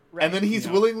 Right. And then he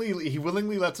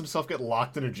willingly lets himself get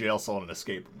locked in a jail cell in an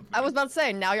escape room. I was about to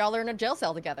say, now y'all are in a jail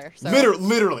cell together. So.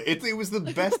 Literally, it was the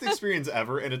best experience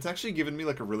ever, and it's actually given me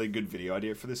like a really good video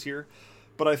idea for this year.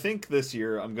 But I think this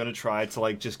year I'm gonna try to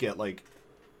like just get like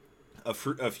a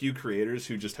few creators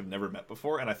who just have never met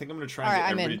before, and I think I'm gonna try and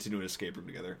get everybody to do an escape room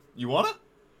together. You wanna?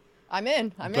 I'm in.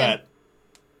 Bet.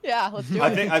 Yeah, let's do it.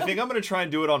 I think I'm gonna try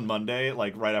and do it on Monday,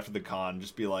 like right after the con.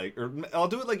 Just be like, or I'll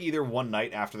do it like either one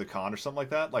night after the con or something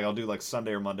like that. Like I'll do like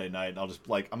Sunday or Monday night, and I'll just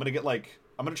like I'm gonna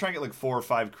try and get like 4 or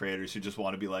 5 creators who just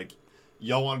want to be like,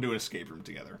 y'all want to do an escape room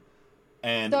together,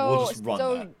 and we'll just run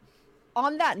that.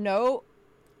 On that note,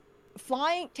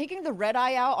 taking the red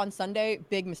eye out on Sunday,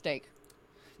 big mistake.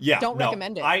 Yeah, don't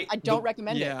recommend it. I don't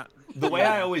recommend it. Yeah. The way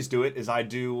I always do it is I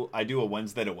do a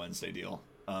Wednesday to Wednesday deal.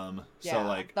 So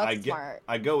like that's smart.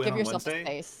 I go in Give on yourself Wednesday.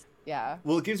 A space. Yeah.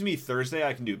 Well, it gives me Thursday.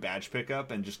 I can do badge pickup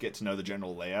and just get to know the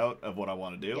general layout of what I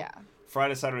want to do. Yeah.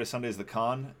 Friday, Saturday, Sunday is the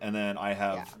con, and then I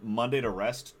have Monday to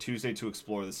rest, Tuesday to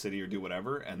explore the city or do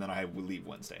whatever, and then I leave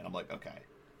Wednesday. And I'm like, okay.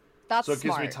 That's so it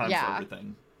gives smart. me time for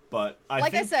everything. But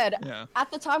I said, Yeah.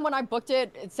 at the time when I booked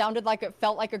it, it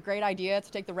felt like a great idea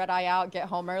to take the red eye out, get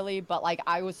home early, but like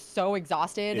I was so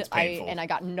exhausted. It's painful. And I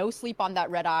got no sleep on that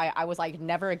red eye. I was like,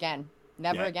 never again.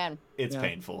 Never again. It's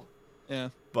painful. Yeah.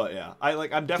 But yeah,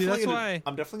 I'm definitely why...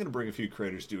 gonna bring a few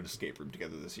creators to do an escape room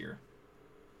together this year.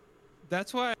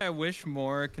 That's why I wish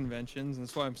more conventions, and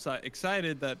that's why I'm so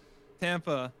excited that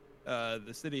Tampa,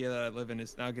 the city that I live in,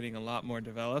 is now getting a lot more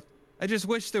developed. I just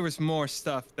wish there was more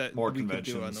stuff that we could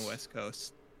do on the West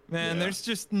Coast. Man, there's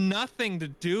just nothing to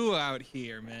do out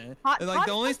here, man.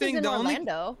 The only thing in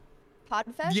Orlando.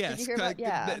 Podfest? Yes. Did you hear about?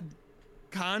 Yeah.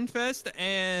 ConFest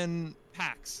and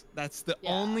PAX. That's the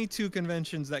only 2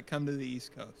 conventions that come to the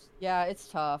East Coast. Yeah, it's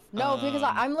tough. No, because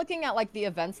I'm looking at like the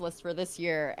events list for this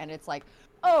year, and it's like,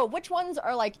 oh, which ones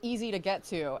are like easy to get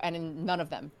to, and none of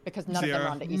them, because none of them are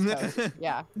on the East Coast.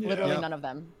 Yeah, literally none of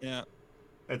them. Yeah,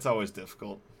 it's always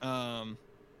difficult.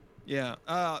 Yeah.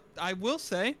 I will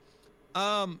say,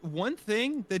 one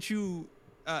thing that you,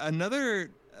 another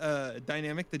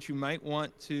dynamic that you might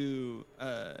want to,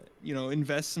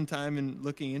 invest some time in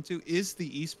looking into is the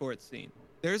esports scene.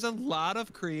 There's a lot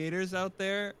of creators out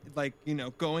there, like,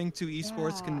 going to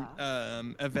esports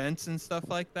events and stuff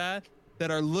like that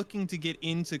are looking to get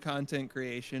into content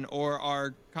creation or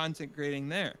are content creating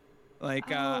there.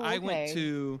 Like, I went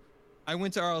to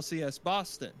RLCS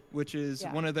Boston, which is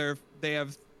one of they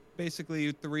have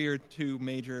basically 3 or 2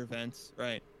 major events,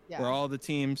 right? Yeah. Where all the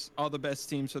best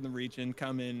teams from the region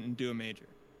come in and do a major,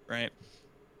 right?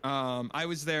 I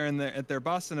was there at their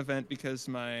Boston event because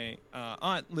my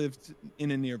aunt lived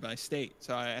in a nearby state,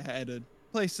 so I had a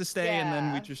place to stay, and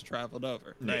then we just traveled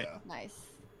over, right? Yeah. Nice.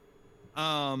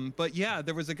 But yeah,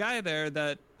 there was a guy there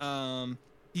that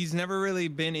he's never really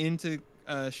been into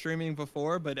streaming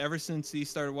before, but ever since he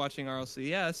started watching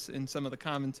RLCS and some of the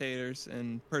commentators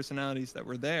and personalities that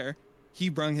were there, he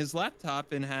brung his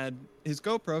laptop and had his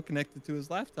GoPro connected to his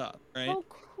laptop, right? Oh,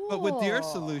 cool. But with your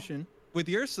solution,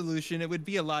 it would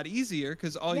be a lot easier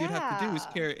because all you'd have to do is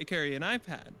carry an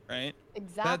iPad, right?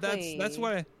 Exactly. That's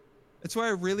why I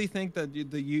really think that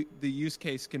the use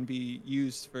case can be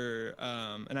used for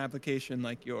an application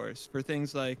like yours for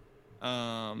things like,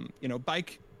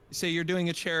 bike. Say you're doing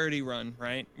a charity run,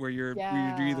 right? Where you're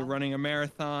either running a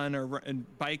marathon or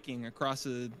biking across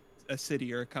a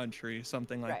city or a country,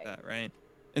 something like that, right?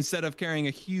 Instead of carrying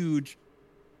a huge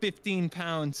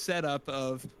 15-pound setup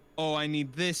of, I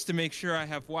need this to make sure I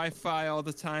have Wi-Fi all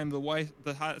the time. The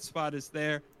hotspot is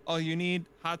there. All you need,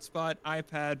 hotspot,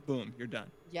 iPad, boom, you're done.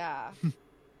 Yeah.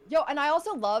 Yo, and I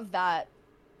also love that.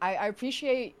 I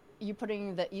appreciate you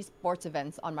putting the esports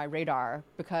events on my radar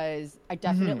because I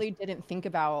definitely didn't think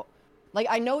about, like,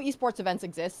 I know esports events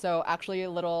exist. So actually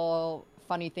a little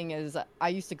funny thing is I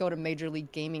used to go to Major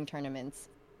League Gaming tournaments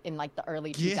in like the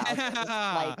early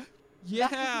 2000s.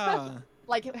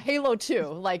 Like Halo 2,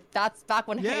 like that's back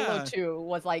when Halo 2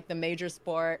 was like the major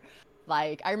sport.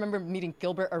 Like I remember meeting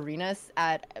Gilbert Arenas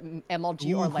at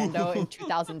MLG Orlando in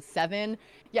 2007.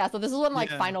 Yeah, so this is when like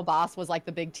Final Boss was like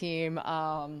the big team,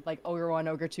 like Ogre 1,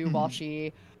 Ogre 2,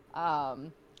 Walshy.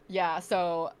 Yeah,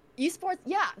 so esports,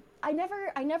 I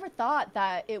never thought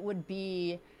that it would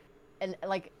be, and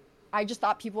like I just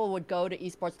thought people would go to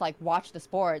esports to like watch the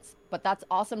sports, but that's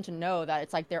awesome to know that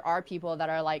it's like there are people that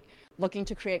are like looking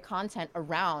to create content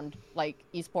around like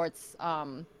esports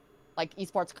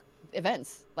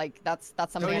events. Like that's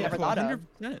something I never thought of.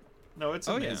 No, it's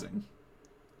amazing.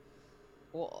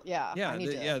 Well, yeah.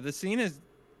 The scene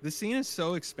is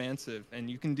so expansive, and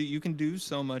you can do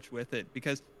so much with it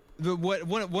because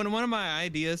one of my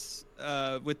ideas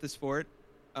with the sport,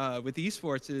 with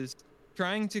esports, is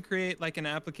trying to create like an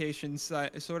application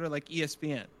sort of like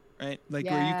ESPN, right? Like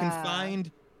where you can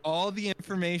find all the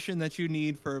information that you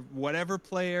need for whatever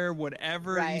player,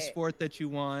 whatever esport that you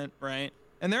want, right?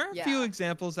 And there are a few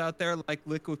examples out there like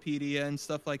Liquipedia and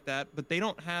stuff like that, but they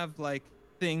don't have like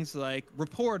things like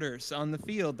reporters on the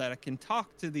field that can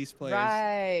talk to these players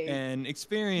and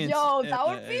experience. Yo, that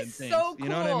would be so cool. You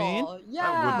know what I mean?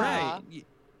 Yeah. Right.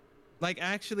 Like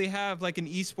actually have like an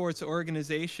esports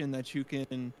organization that you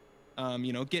can,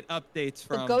 get updates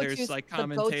from. There's like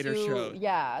commentator shows.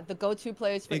 Yeah, the go-to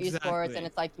place for esports, and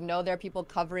it's like there are people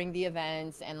covering the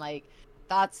events, and like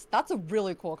that's a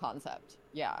really cool concept.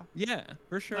 Yeah. Yeah,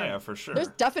 for sure. Yeah, for sure. There's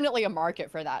definitely a market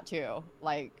for that too.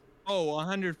 Like. Oh,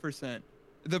 100%.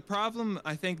 The problem,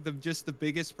 I think, the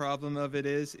biggest problem of it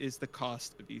is the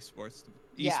cost of esports.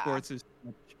 Esports is.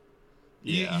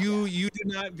 You do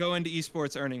not go into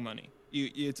esports earning money.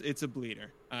 It's a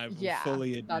bleeder. I will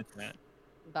fully admit that.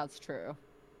 That's true.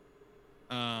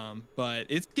 But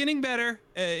it's getting better.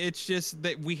 It's just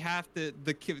that we have to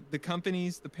the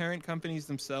companies, the parent companies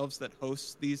themselves that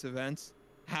host these events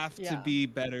have to be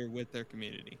better with their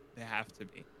community. They have to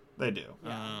be. They do.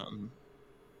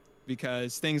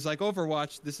 Because things like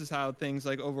Overwatch, this is how things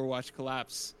like Overwatch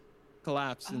collapse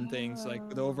and things like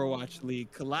the Overwatch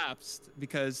League collapsed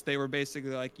because they were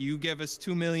basically like, you give us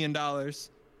 $2 million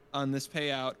on this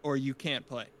payout or you can't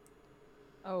play.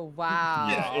 Oh, wow.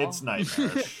 Yeah, it's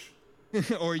nightmarish.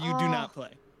 Or you do not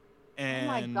play. And, oh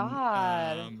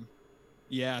my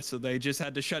God. So they just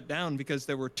had to shut down because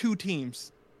there were 2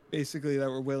 teams basically that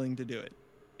were willing to do it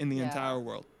in the entire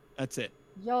world. That's it.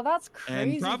 Yo, that's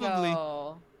crazy. And probably,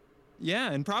 though.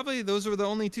 Yeah, and probably those were the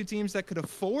only two teams that could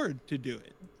afford to do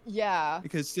it. Yeah.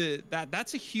 Because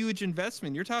that's a huge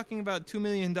investment. You're talking about $2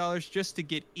 million just to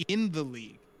get in the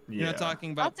league. Yeah. You're not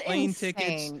talking about That's plane insane.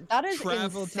 tickets, That is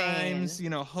travel insane.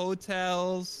 times,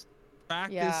 hotels,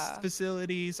 practice Yeah.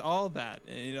 facilities, all that.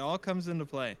 It all comes into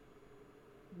play.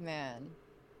 Man.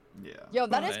 Yeah. Yo,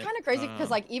 that is But, kind of crazy because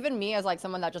like even me as like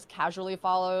someone that just casually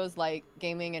follows like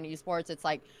gaming and esports, it's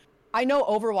like I know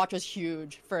Overwatch was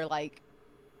huge for like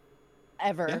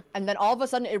ever, Yeah. and then all of a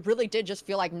sudden it really did just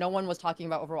feel like no one was talking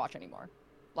about Overwatch anymore.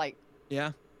 Like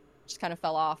Yeah. just kind of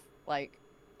fell off. Like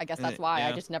I guess that's why I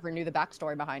Yeah. just never knew the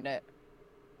backstory behind it.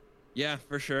 Yeah,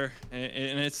 for sure, and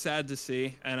it's sad to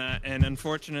see, and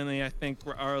unfortunately, I think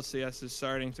RLCS is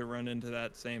starting to run into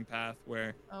that same path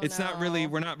where it's not really, no.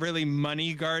 we're not really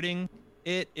money guarding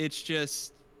it. It's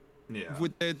just, Yeah.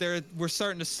 we're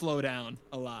starting to slow down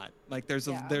a lot. Like there's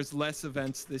Yeah. there's less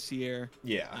events this year.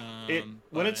 Yeah.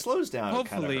 When it but slows down, it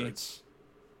kind of hopefully- hurts.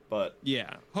 But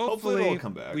Yeah, hopefully it'll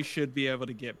come back. we should be able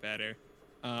to get better.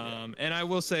 And I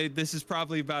will say this is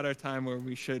probably about our time where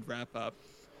we should wrap up.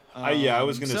 I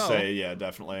was gonna so- say, yeah,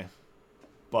 definitely.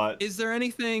 But Is there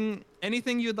anything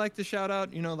you'd like to shout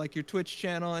out? Like your Twitch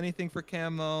channel, anything for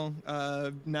Camo?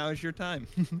 Now is your time.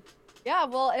 Yeah,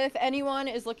 well, if anyone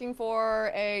is looking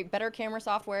for a better camera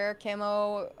software,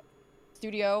 Camo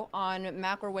Studio on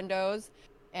Mac or Windows,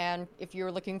 and if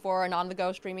you're looking for an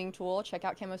on-the-go streaming tool, check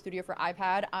out Camo Studio for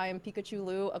iPad. I am Pikachu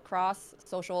Lou across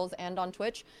socials and on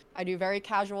Twitch. I do very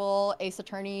casual Ace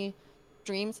Attorney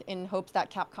streams in hopes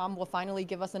that Capcom will finally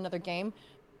give us another game.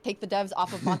 Take the devs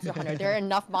off of Monster Hunter. There are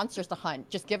enough monsters to hunt.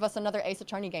 Just give us another Ace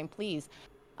Attorney game, please.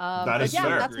 That is but yeah,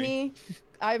 fair. that's me.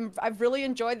 I've really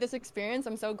enjoyed this experience.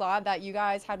 I'm so glad that you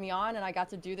guys had me on and I got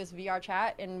to do this VR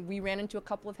chat, and we ran into a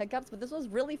couple of hiccups, but this was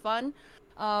really fun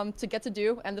to get to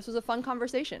do, and this was a fun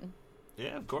conversation.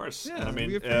 yeah, of course. Yeah, And I mean,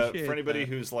 we appreciate for anybody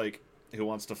that. who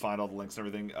wants to find all the links and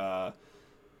everything,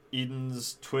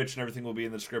 Eden's Twitch and everything will be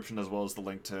in the description, as well as the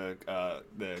link to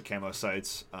the Camo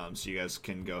sites, so you guys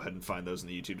can go ahead and find those in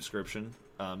the YouTube description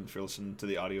if you're listening to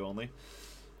the audio only.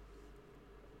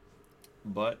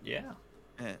 But yeah.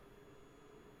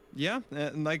 Yeah,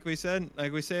 and like we say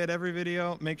at every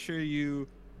video, make sure you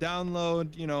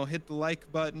download, hit the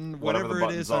like button, Whatever the whatever it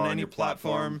buttons is are on any your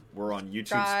platform. We're on YouTube,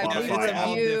 Subscribe, Spotify, leave a it's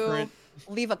all review, different.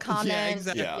 leave a comment.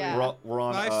 exactly. Yeah, we're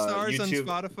on 5 stars YouTube,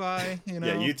 on Spotify. Yeah,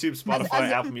 YouTube, Spotify,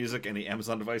 Apple Music, and the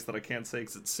Amazon device that I can't say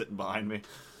because it's sitting behind me.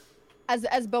 As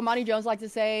Bomani Jones likes to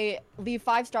say, leave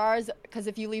 5 stars, because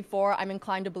if you leave 4, I'm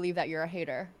inclined to believe that you're a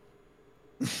hater.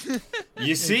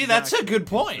 You see, that's a good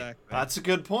point. Exactly. That's a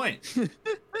good point.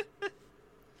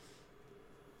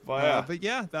 But yeah, But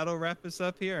yeah, that'll wrap us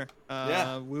up here.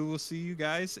 Yeah. We will see you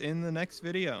guys in the next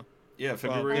video. yeah,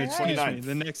 February Alright. 29th,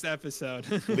 The next episode.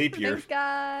 leap year. Thanks,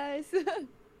 guys.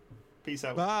 Peace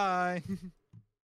out. Bye.